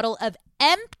a bottle of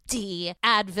empty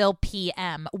Advil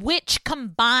PM, which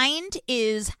combined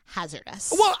is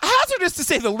hazardous. Well, hazardous to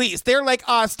say the least. They're like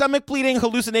stomach bleeding,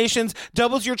 hallucinations,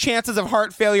 doubles your chances of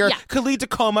heart failure, could lead to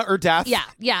coma or death. Yeah,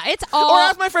 it's all... Or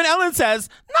as my friend Ellen says,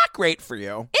 not great for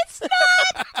you. It's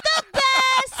not the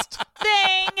best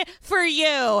thing for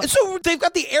you. So they've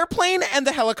got the airplane and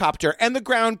the helicopter and the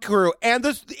ground crew and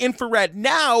the infrared.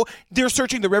 Now they're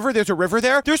searching the river. There's a river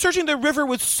there. They're searching the river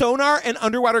with sonar and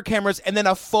underwater cameras and then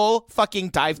a full fucking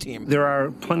dive team. There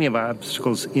are plenty of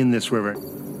obstacles in this river,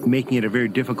 making it a very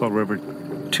difficult river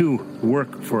to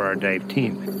work for our dive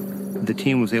team. The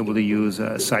team was able to use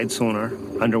a side sonar,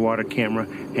 underwater camera,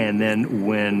 and then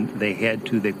when they had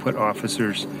to, they put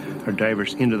officers or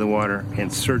divers into the water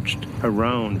and searched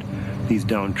around these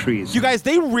downed trees. You guys,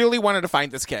 they really wanted to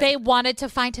find this kid. They wanted to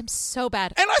find him so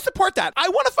bad. And I support that. I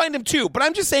want to find him too, but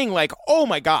I'm just saying, like, oh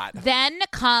my God. Then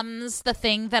comes the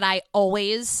thing that I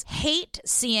always hate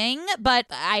seeing, but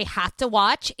I have to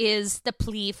watch, is the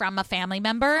plea from a family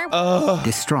member.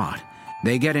 Distraught,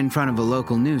 they get in front of a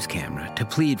local news camera to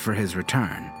plead for his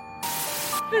return.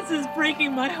 This is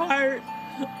breaking my heart.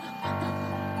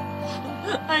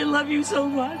 I love you so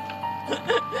much.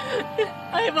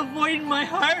 I have a void in my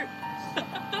heart.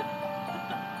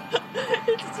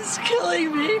 It's just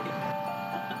killing me.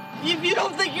 If you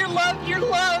don't think you're loved, you're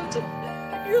loved.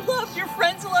 You're loved. Your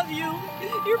friends love you.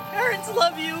 Your parents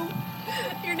love you.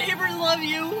 Your neighbors love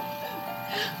you.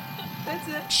 That's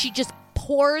it. She just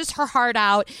pours her heart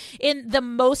out in the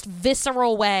most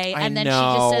visceral way, and then she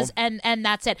just says, and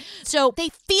that's it. So they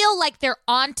feel like they're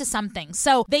onto something.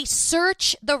 So they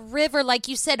search the river, like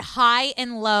you said, high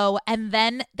and low, and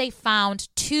then they found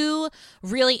 2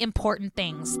 really important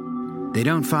things. They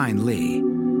don't find Lee,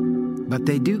 but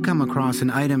they do come across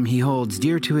an item he holds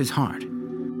dear to his heart,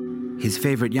 his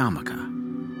favorite yarmulke.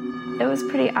 It was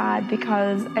pretty odd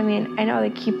because, I know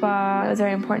the kippah was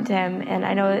very important to him, and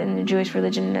I know that in the Jewish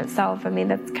religion in itself,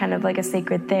 that's kind of like a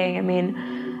sacred thing.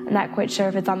 I'm not quite sure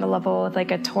if it's on the level with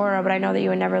like a Torah, but I know that you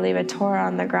would never leave a Torah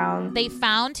on the ground. They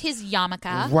found his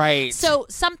yarmulke. Right. So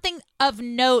something of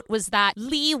note was that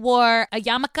Lee wore a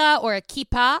yarmulke or a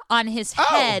kippah on his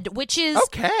head, which is...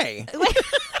 Okay.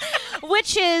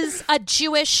 Which is a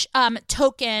Jewish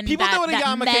token. People know what a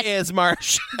yarmulke is,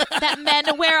 Marsh. That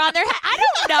men wear on their head. I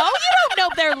don't know. You don't know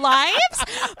their lives.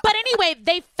 But anyway,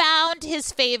 they found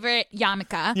his favorite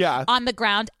yarmulke on the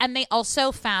ground, and they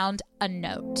also found a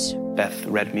note. Beth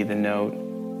read me the note,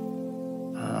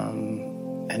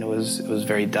 and it was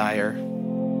very dire.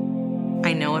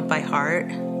 I know it by heart.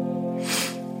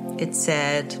 It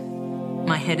said,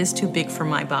 "My head is too big for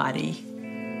my body.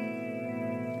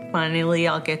 Finally,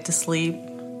 I'll get to sleep.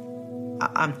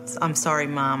 I'm sorry,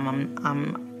 Mom.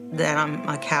 I'm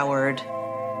a coward.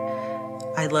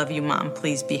 I love you, Mom.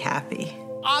 Please be happy."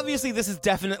 obviously this is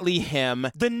definitely him.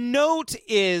 The note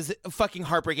is fucking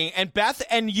heartbreaking, and Beth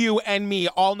and you and me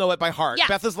all know it by heart. Yeah.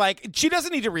 Beth is like, she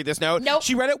doesn't need to read this note. Nope.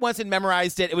 She read it once and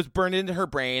memorized it. It was burned into her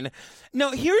brain.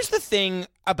 No, here's the thing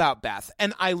about Beth,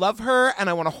 and I love her, and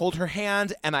I want to hold her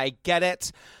hand, and I get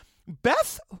it.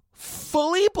 Beth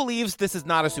fully believes this is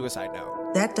not a suicide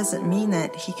note. That doesn't mean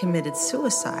that he committed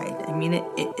suicide. I mean,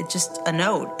 it's just a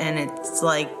note, and it's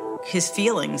like his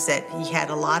feelings that he had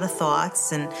a lot of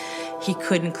thoughts and he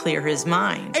couldn't clear his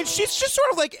mind. And she's just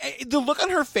sort of like, the look on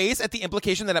her face at the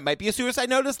implication that it might be a suicide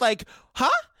note is like, huh?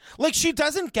 Like, she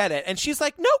doesn't get it. And she's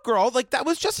like, no, girl, like, that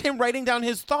was just him writing down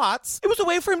his thoughts. It was a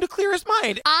way for him to clear his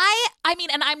mind. I mean,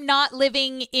 and I'm not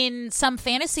living in some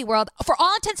fantasy world. For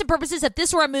all intents and purposes, if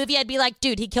this were a movie, I'd be like,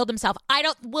 dude, he killed himself.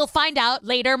 We'll find out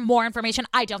later, more information.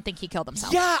 I don't think he killed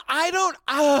himself. Yeah,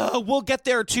 we'll get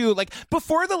there too. Like,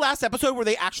 before the last episode where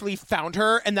they actually found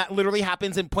her, and that literally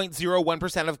happens in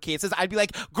 0.01% of cases, I'd be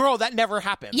like, girl, that never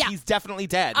happens. Yeah. He's definitely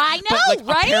dead. I know, but, like,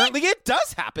 right? Apparently it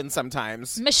does happen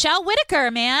sometimes. Michelle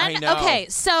Whitaker, man. I know. Okay,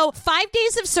 so 5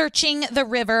 days of searching the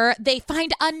river, they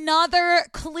find another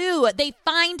clue. They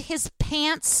find his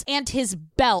pants and his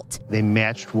belt. They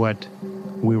matched what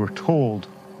we were told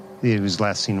he was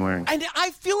last seen wearing. And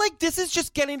I feel like this is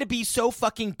just getting to be so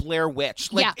fucking Blair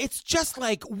Witch. Like, It's just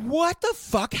like, what the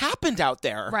fuck happened out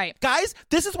there? Right. Guys,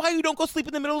 this is why you don't go sleep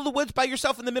in the middle of the woods by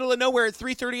yourself in the middle of nowhere at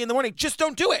 3:30 in the morning. Just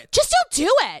don't do it. Just don't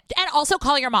do it. And also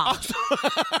call your mom.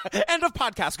 End of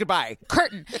podcast. Goodbye.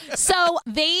 Curtain. So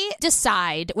they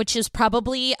decide, which is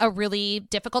probably a really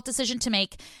difficult decision to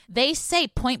make. They say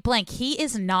point blank, he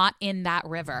is not in that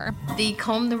river. They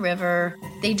combed the river.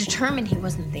 They determined he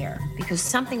wasn't there because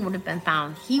something would have been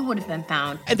found. He would have been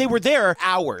found. And they were there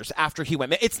hours after he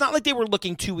went. It's not like they were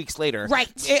looking 2 weeks later.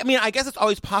 Right. I mean, I guess it's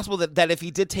always possible that if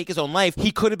he did take his own life,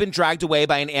 he could have been dragged away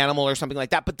by an animal or something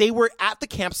like that. But they were at the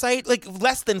campsite like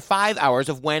less than 5 hours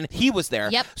of when he was there.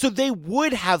 Yep. So they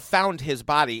would have found his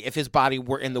body if his body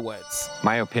were in the woods.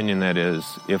 My opinion, that is,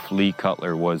 if Lee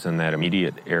Cutler was in that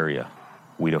immediate area,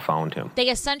 we'd have found him. They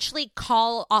essentially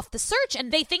call off the search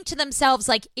and they think to themselves,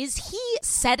 like, is he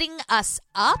setting us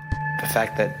up? The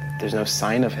fact that there's no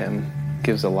sign of him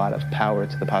gives a lot of power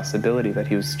to the possibility that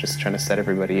he was just trying to set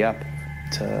everybody up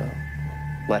to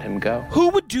let him go. Who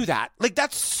would do that? Like,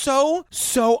 that's so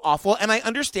awful. And I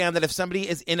understand that if somebody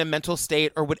is in a mental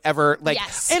state or whatever, like,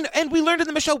 yes. And we learned in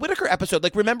the Michelle Whitaker episode,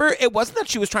 like, remember, it wasn't that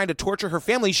she was trying to torture her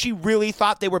family. She really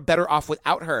thought they were better off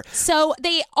without her. So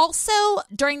they also,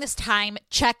 during this time,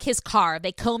 check his car.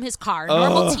 They comb his car.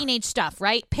 Normal teenage stuff,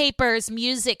 right? Papers,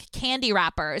 music, candy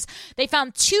wrappers. They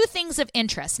found 2 things of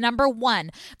interest. Number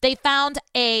 1, they found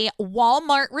a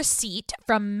Walmart receipt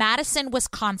from Madison,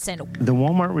 Wisconsin. The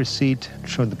Walmart receipt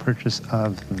showed the purchase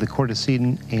of the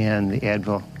Corticedin and the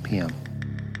Advil PM.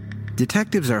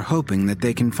 Detectives are hoping that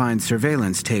they can find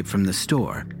surveillance tape from the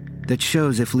store that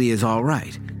shows if Lee is all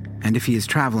right and if he is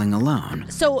traveling alone.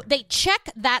 So they check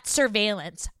that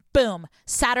surveillance. Boom.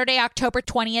 Saturday, October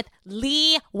 20th,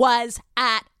 Lee was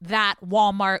at that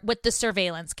Walmart with the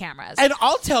surveillance cameras. And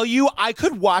I'll tell you, I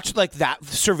could watch like that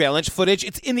surveillance footage.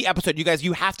 It's in the episode. You guys,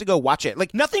 you have to go watch it.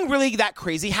 Like, nothing really that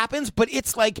crazy happens, but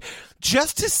it's like,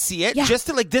 just to see it, just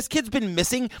to like, this kid's been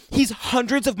missing. He's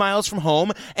hundreds of miles from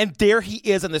home, and there he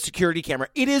is on the security camera.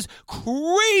 It is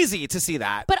crazy to see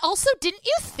that. But also, didn't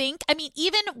you think, I mean,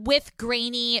 even with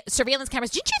grainy surveillance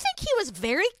cameras, didn't you think he was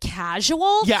very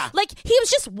casual? Yeah. Like, he was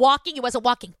just walking. He wasn't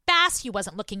walking fast. He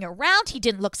wasn't looking around. He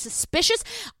didn't look suspicious.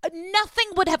 Nothing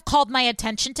would have called my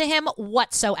attention to him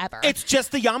whatsoever. It's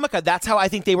just the yarmulke. That's how I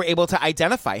think they were able to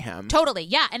identify him. Totally,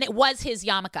 yeah. And it was his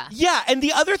yarmulke. Yeah, and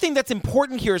the other thing that's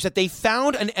important here is that they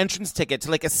found an entrance ticket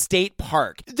to like a state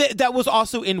park that was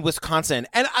also in Wisconsin.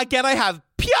 And again, I have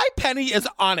P.I. Penny is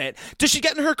on it. Does she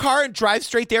get in her car and drive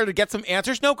straight there to get some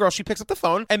answers? No, girl. She picks up the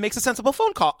phone and makes a sensible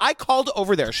phone call. I called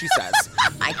over there, she says.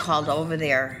 I called over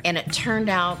there, and it turned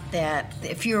out that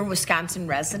if you're a Wisconsin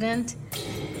resident,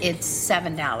 it's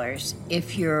 $7.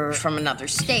 If you're from another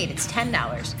state, it's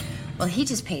 $10. Well, he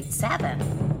just paid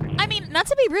 $7. I mean, not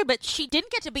to be rude, but she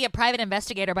didn't get to be a private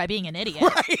investigator by being an idiot.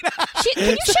 Right. Can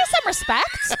you show some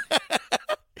respect?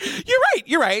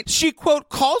 You're right. She, quote,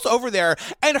 calls over there,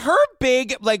 and her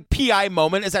big, like, PI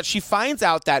moment is that she finds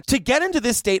out that to get into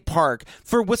this state park,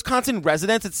 for Wisconsin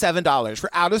residents, it's $7. For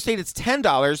out-of-state, it's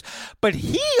 $10, but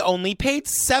he only paid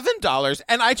 $7,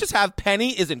 and I just have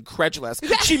Penny is incredulous.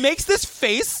 She makes this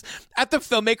face at the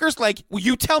filmmakers like, well,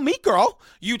 you tell me, girl.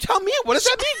 You tell me. What does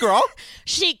that mean, girl?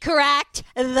 She cracked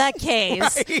the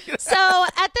case. Right. So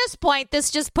at this point, this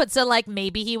just puts it like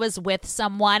maybe he was with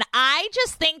someone. I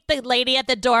just think the lady at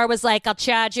the door store was like, I'll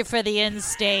charge you for the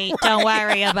in-state. Don't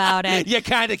worry about it. You're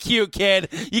kind of cute, kid.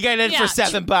 You got in for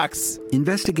 $7.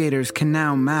 Investigators can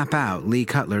now map out Lee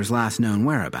Cutler's last known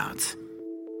whereabouts.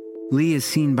 Lee is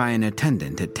seen by an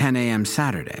attendant at 10 a.m.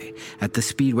 Saturday at the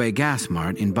Speedway Gas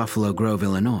Mart in Buffalo Grove,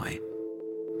 Illinois.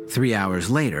 3 hours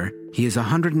later, he is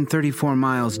 134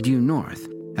 miles due north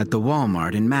at the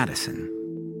Walmart in Madison.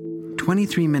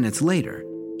 23 minutes later,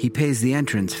 he pays the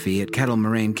entrance fee at Kettle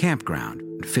Moraine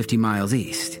Campground, 50 miles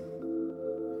east.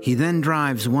 He then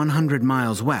drives 100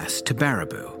 miles west to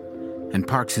Baraboo and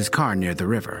parks his car near the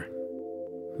river.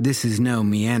 This is no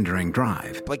meandering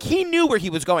drive. Like, he knew where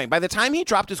he was going. By the time he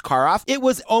dropped his car off, it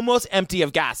was almost empty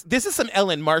of gas. This is some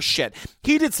Ellen Marsh shit.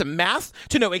 He did some math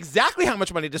to know exactly how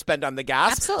much money to spend on the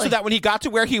gas. Absolutely. So that when he got to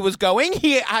where he was going,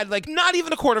 he had, like, not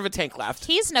even a quarter of a tank left.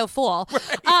 He's no fool.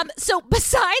 Right. So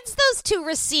besides those 2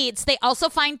 receipts, they also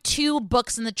find 2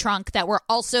 books in the trunk that were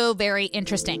also very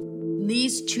interesting.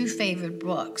 Lee's 2 favorite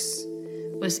books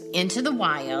was Into the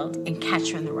Wild and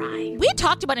Catcher in the Rye. We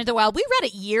talked about Into the Wild. We read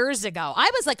it years ago. I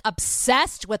was like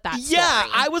obsessed with that story. Yeah,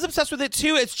 I was obsessed with it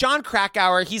too. It's John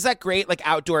Krakauer. He's that great like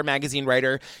outdoor magazine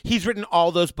writer. He's written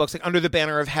all those books like Under the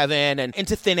Banner of Heaven and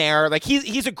Into Thin Air. Like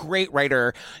he's a great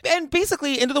writer. And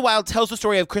basically Into the Wild tells the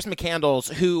story of Chris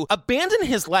McCandless, who abandoned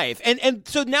his life. And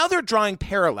so now they're drawing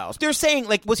parallels. They're saying,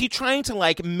 like, was he trying to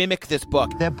like mimic this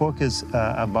book? That book is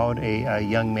about a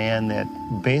young man that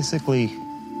basically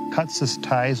cuts his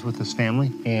ties with his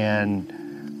family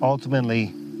and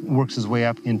ultimately works his way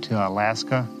up into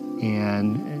Alaska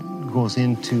and goes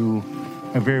into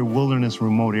a very wilderness,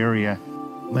 remote area.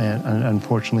 And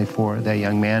unfortunately for that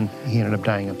young man, he ended up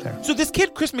dying up there. So this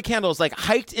kid, Chris McCandless, like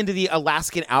hiked into the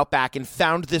Alaskan outback and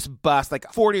found this bus like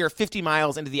 40 or 50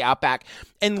 miles into the outback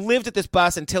and lived at this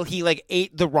bus until he like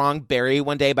ate the wrong berry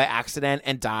one day by accident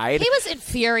and died. He was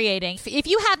infuriating. If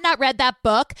you have not read that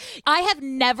book, I have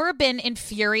never been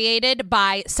infuriated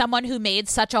by someone who made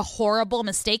such a horrible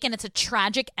mistake, and it's a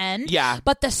tragic end. Yeah.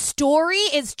 But the story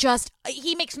is just,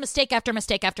 he makes mistake after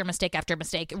mistake after mistake after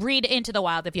mistake. Read Into the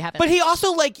Wild if you haven't. But he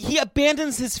also like he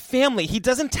abandons his family. He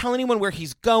doesn't tell anyone where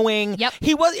he's going. Yep.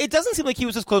 It doesn't seem like he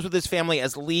was as close with his family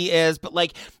as Lee is, but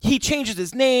like he changes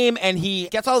his name and he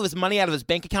gets all of his money out of his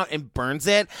bank account and burns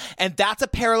it. And that's a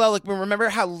parallel. Like, remember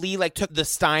how Lee like took the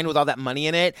stein with all that money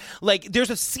in it? Like,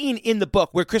 there's a scene in the book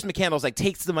where Chris McCandless like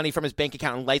takes the money from his bank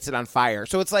account and lights it on fire.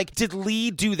 So it's like, did Lee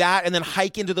do that and then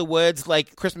hike into the woods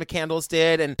like Chris McCandless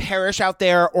did and perish out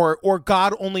there, or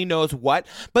God only knows what?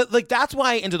 But like, that's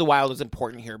why Into the Wild is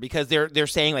important here, because they're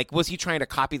saying like, was he trying to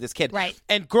copy this kid? Right.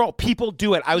 And girl, people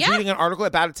do it. I was reading an article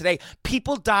about it today.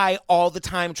 People die all the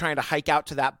time trying to hike out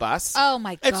to that bus. Oh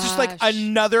my gosh. It's just like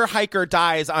another hiker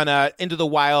dies on a Into the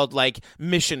Wild like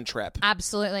mission trip.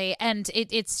 Absolutely. And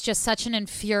it's just such an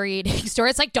infuriating story.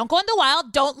 It's like, don't go in the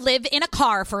wild. Don't live in a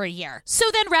car for a year. So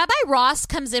then Rabbi Ross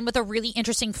comes in with a really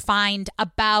interesting find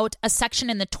about a section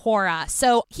in the Torah.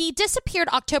 So he disappeared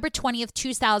October 20th,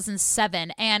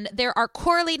 2007, and there are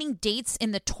correlating dates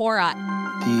in the Torah.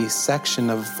 The section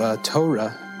of Torah,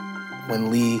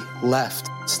 when Lee left,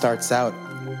 starts out,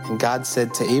 and God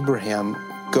said to Abraham,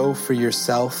 "Go for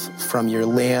yourself from your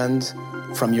land,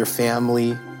 from your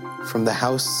family, from the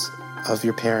house of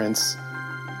your parents,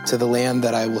 to the land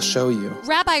that I will show you."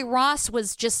 Rabbi Ross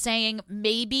was just saying,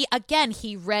 maybe, again,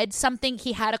 he read something,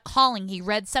 he had a calling, he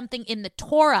read something in the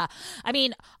Torah. I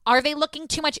mean, are they looking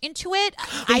too much into it?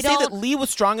 They say that Lee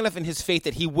was strong enough in his faith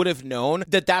that he would have known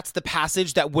that that's the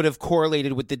passage that would have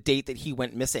correlated with the date that he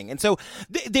went missing. And so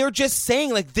they're just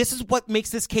saying, like, this is what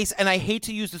makes this case, and I hate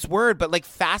to use this word, but like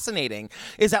fascinating,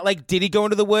 is that like, did he go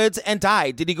into the woods and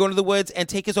die? Did he go into the woods and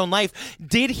take his own life?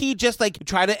 Did he just like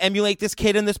try to emulate this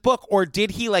kid in this book? Or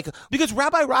did he like, because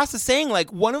Rabbi Ross is saying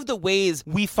like, one of the ways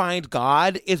we find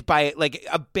God is by like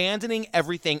abandoning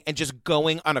everything and just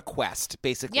going on a quest,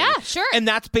 basically. Yeah, sure. And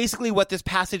that's basically what this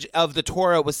passage of the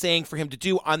Torah was saying for him to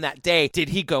do on that day. Did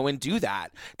he go and do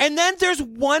that? And then there's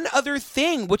one other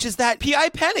thing, which is that P.I.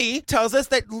 Penny tells us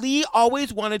that Lee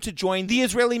always wanted to join the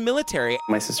Israeli military.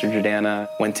 My sister Jordana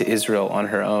went to Israel on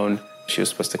her own. She was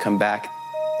supposed to come back,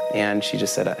 and she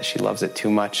just said she loves it too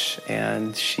much,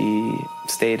 and she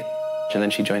stayed. And then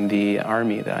she joined the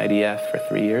Army, the IDF, for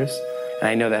 3 years. And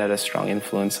I know that had a strong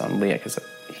influence on Leah, because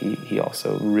he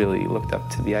also really looked up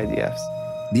to the IDFs.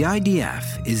 The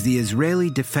IDF is the Israeli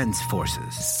Defense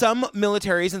Forces. Some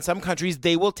militaries in some countries,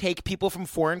 they will take people from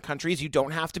foreign countries. You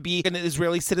don't have to be an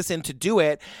Israeli citizen to do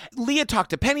it. Lee had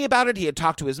talked to Penny about it. He had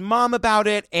talked to his mom about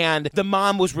it. And the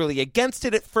mom was really against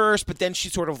it at first. But then she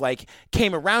sort of like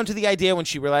came around to the idea when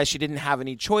she realized she didn't have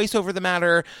any choice over the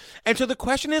matter. And so the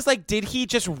question is, like, did he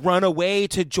just run away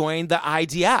to join the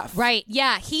IDF? Right.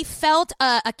 Yeah. He felt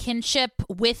a kinship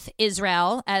with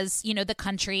Israel as, you know, the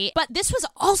country. But this was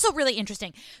also really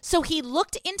interesting. So he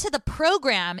looked into the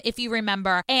program, if you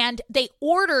remember, and they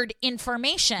ordered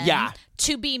information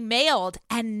to be mailed,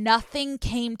 and nothing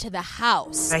came to the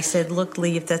house. I said, look,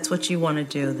 Lee, if that's what you want to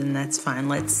do, then that's fine.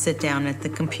 Let's sit down at the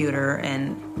computer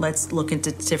and let's look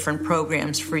into different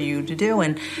programs for you to do.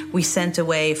 And we sent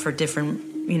away for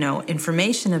different, you know,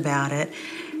 information about it.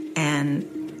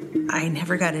 And I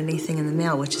never got anything in the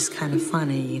mail, which is kind of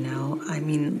funny, you know. I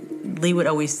mean, Lee would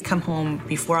always come home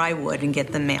before I would and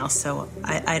get the mail, so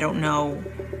I don't know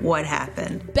what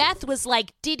happened. Beth was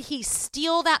like, did he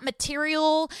steal that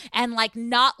material and like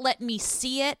not let me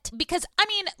see it? Because, I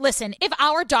mean, listen, if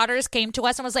our daughters came to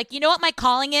us and was like, you know what my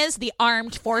calling is? The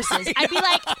armed forces. I'd be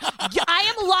like,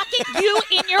 I am locking you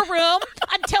in your room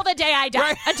until the day I die.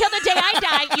 Right. Until the day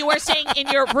I die, you are staying in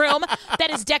your room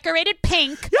that is decorated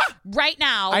pink right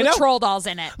now with troll dolls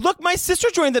in it. Look, my sister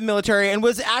joined the military and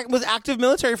was active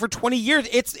military for 20 years.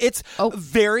 It's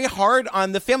very hard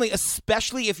on the family,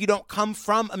 especially if you don't come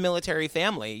from a military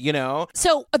family, you know?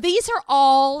 So these are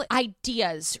all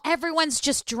ideas. Everyone's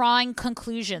just drawing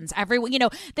conclusions. Everyone, you know,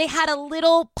 they had a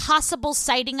little possible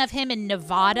sighting of him in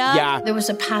Nevada. Yeah. There was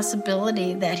a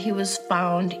possibility that he was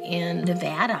found in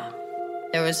Nevada.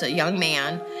 There was a young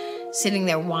man sitting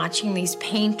there watching these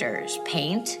painters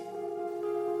paint,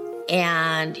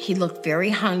 and he looked very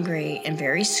hungry and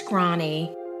very scrawny.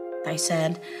 I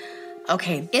said,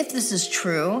 okay, if this is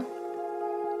true,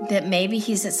 that maybe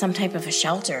he's at some type of a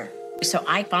shelter. So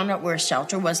I found out where a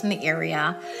shelter was in the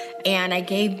area, and I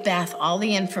gave Beth all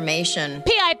the information.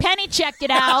 P.I. Penny checked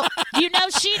it out. You know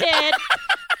she did.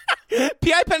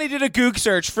 P.I. Penny did a Goog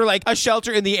search for like a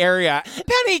shelter in the area.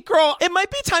 Penny, girl, it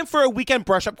might be time for a weekend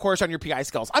brush-up course on your P.I.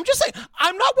 skills. I'm just saying,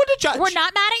 I'm not one to judge. We're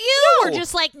not mad at you. No. We're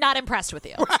just like not impressed with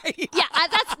you. Right. Yeah,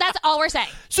 that's all we're saying.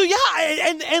 So yeah,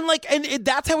 and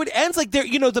that's how it ends. Like, there,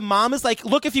 you know, the mom is like,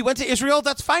 look, if you went to Israel,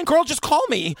 that's fine, girl. Just call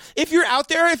me. If you're out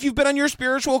there, if you've been on your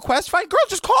spiritual quest, fine, girl.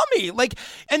 Just call me. Like,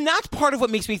 and that's part of what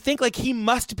makes me think like he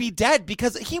must be dead,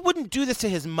 because he wouldn't do this to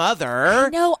his mother.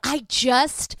 No, I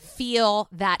just feel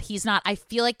that he's not. I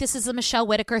feel like this is a Michelle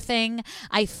Whitaker thing.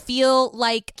 I feel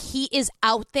like he is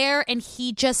out there and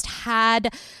he just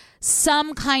had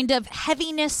some kind of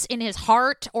heaviness in his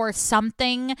heart or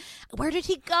something. Where did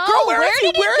he go? Girl, where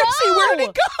did he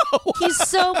go? He's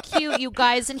so cute, you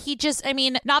guys. And he just, I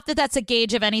mean, not that that's a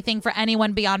gauge of anything for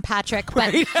anyone beyond Patrick,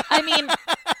 but right? I mean,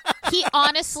 he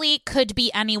honestly could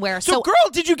be anywhere. So girl,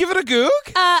 did you give it a Goog?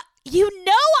 You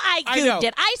know I Googled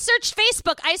it. I searched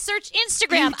Facebook. I searched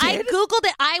Instagram. I Googled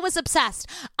it. I was obsessed.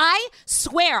 I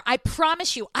swear, I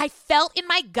promise you, I felt in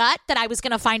my gut that I was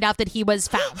going to find out that he was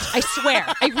found. I swear.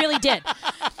 I really did.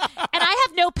 And I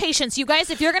have no patience. You guys,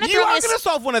 if you're going to throw me... You are going to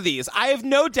solve one of these. I have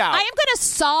no doubt. I am going to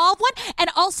solve one. And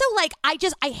also, like,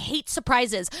 I hate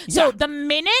surprises. So the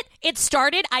minute it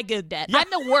started, I Googled it. Yeah. I'm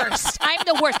the worst. I'm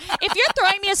the worst. If you're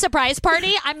throwing me a surprise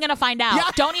party, I'm going to find out.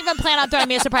 Yeah. Don't even plan on throwing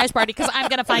me a surprise party, because I'm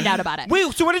going to find out about it.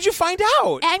 Wait, so what did you find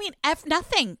out? I mean,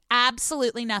 nothing.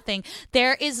 Absolutely nothing.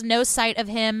 There is no sight of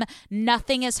him.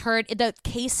 Nothing is heard. The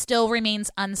case still remains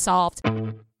unsolved.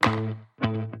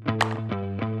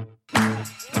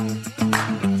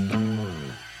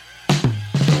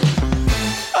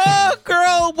 Oh,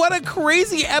 girl, what a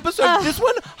crazy episode. This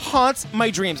one haunts my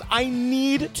dreams. I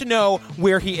need to know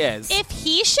where he is. If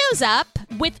he shows up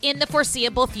within the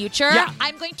foreseeable future,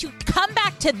 I'm going to come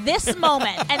back to this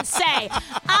moment and say,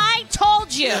 I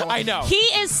told you. I know. He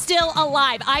is still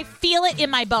alive. I feel it in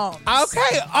my bones.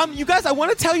 Okay. You guys, I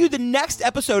want to tell you the next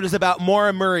episode is about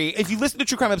Maura Murray. If you listen to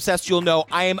True Crime Obsessed, you'll know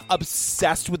I am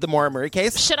obsessed with the Maura Murray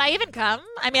case. Should I even come?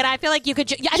 I mean, I feel like you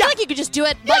could I feel like you could just do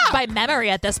it like by memory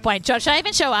at this point. Should I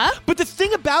even show up? But the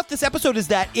thing about this episode is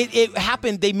that it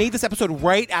happened, they made this episode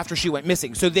right after she went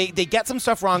missing. So they get some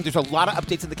stuff wrong. There's a lot of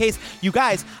updates in the case. You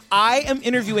guys, I am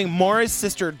interviewing Maura's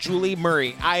sister, Julie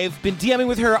Murray. I've been DMing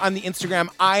with her on the Instagram.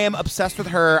 I am obsessed with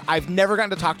her. I've never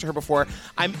gotten to talk to her before.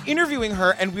 I'm interviewing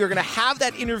her, and we are going to have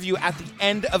that interview at the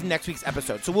end of next week's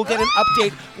episode. So we'll get an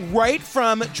update right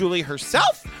from Julie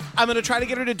herself. I'm going to try to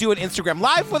get her to do an Instagram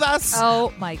Live with us.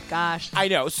 Oh, my gosh. I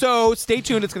know. So stay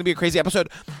tuned. It's going to be a crazy episode.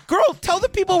 Girl, tell the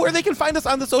people where they can find us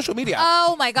on the social media.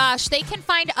 Oh, my gosh. They can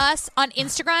find us on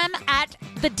Instagram at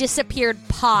The Disappeared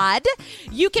Pod.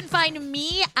 You can find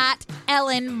me at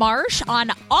Ellen Marsh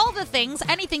on all the things,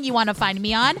 anything you want to find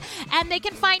me on. And they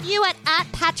can find you at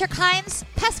Patrick Hines,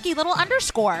 pesky little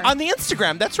underscore. On the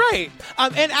Instagram, that's right.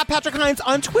 And at Patrick Hines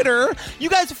on Twitter. You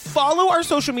guys follow our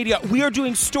social media. We are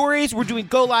doing stories. We're doing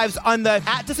go lives on the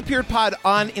at Disappeared Pod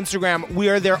on Instagram. We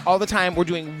are there all the time. We're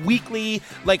doing weekly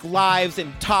lives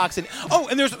and talks. And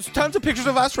there's tons of pictures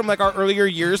of us from our earlier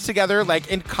years together,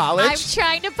 in college. I'm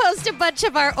trying to post a bunch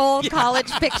of our old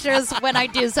college pictures when I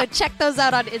do. So check those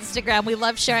out on Instagram. We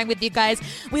love sharing with you guys.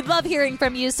 We love hearing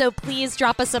from you. So please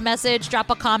drop us a message, drop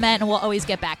a comment, and we'll always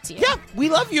get back to you. Yeah, we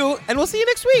love you, and we'll see you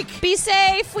next week. Be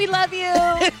safe. We love you.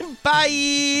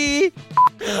 Bye.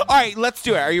 All right, let's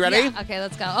do it. Are you ready? Yeah. Okay,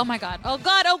 let's go. Oh, my God. Oh,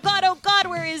 God. Oh, God. Oh, God.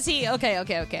 Where is he? Okay.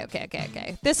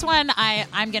 This one,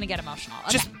 I'm going to get emotional.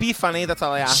 Okay. Just be funny. That's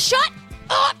all I ask. Shut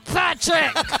up,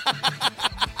 Patrick.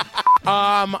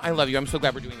 I love you. I'm so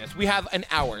glad we're doing this. We have an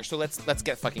hour, so let's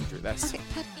get fucking through this. Okay,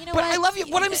 but you know but what? I love you.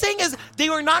 What I'm saying is they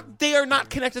are not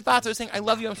connected thoughts. I was saying I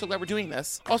love you. I'm so glad we're doing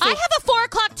this. Also, I have a 4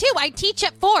 o'clock too. I teach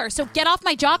at 4, so get off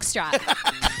my jockstrap.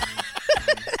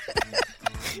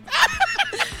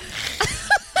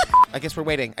 I guess we're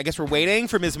waiting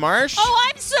for Ms. Marsh. Oh,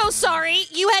 I'm so sorry.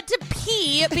 You had to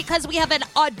pee because we have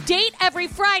a date every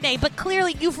Friday, but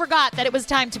clearly you forgot that it was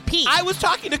time to pee. I was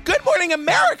talking to Good Morning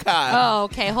America. Oh,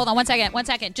 okay. Hold on 1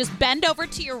 second. Just bend over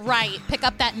to your right. Pick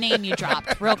up that name you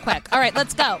dropped real quick. All right,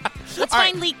 let's go. Let's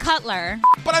find Lee Cutler.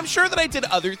 But I'm sure that I did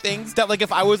other things that,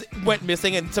 if I went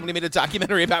missing and somebody made a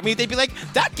documentary about me, they'd be like,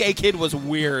 that gay kid was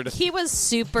weird. He was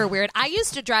super weird. I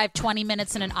used to drive 20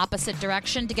 minutes in an opposite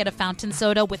direction to get a fountain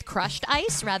soda with crushed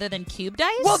ice rather than cubed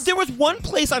ice. Well, there was one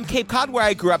place on Cape Cod where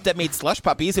I grew up that made slush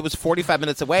puppies. It was 45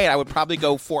 minutes away, and I would probably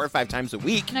go 4 or 5 times a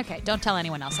week. Okay, don't tell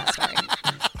anyone else that story.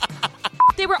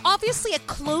 They were obviously a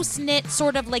close-knit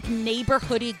sort of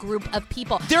neighborhoody group of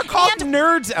people. They're called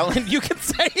nerds, Ellen. You can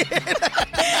say it. But,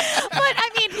 I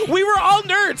mean... We were all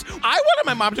nerds. I wanted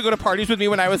my mom to go to parties with me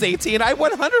when I was 18. I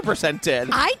 100% did.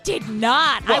 I did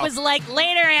not. Well, I was like,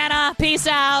 later, Anna. Peace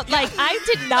out. I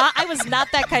did not. I was not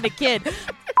that kind of kid.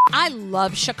 I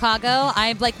love Chicago.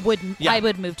 I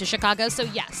would move to Chicago. So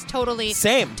yes, totally.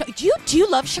 Same. Do you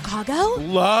love Chicago?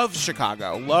 Love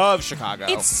Chicago.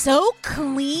 It's so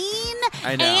clean.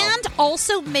 I know. And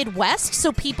also Midwest,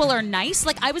 so people are nice.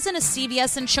 I was in a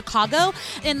CVS in Chicago,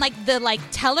 and the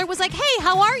teller was like, "Hey,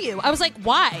 how are you?" I was like,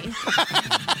 "Why?"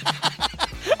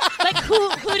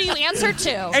 Who do you answer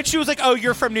to? And she was like, "Oh,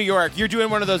 you're from New York. You're doing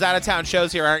one of those out-of-town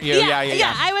shows here, aren't you?"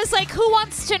 Yeah. I was like, "Who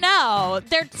wants to know?"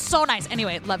 They're so nice.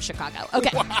 Anyway, love Chicago. Okay.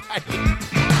 Why?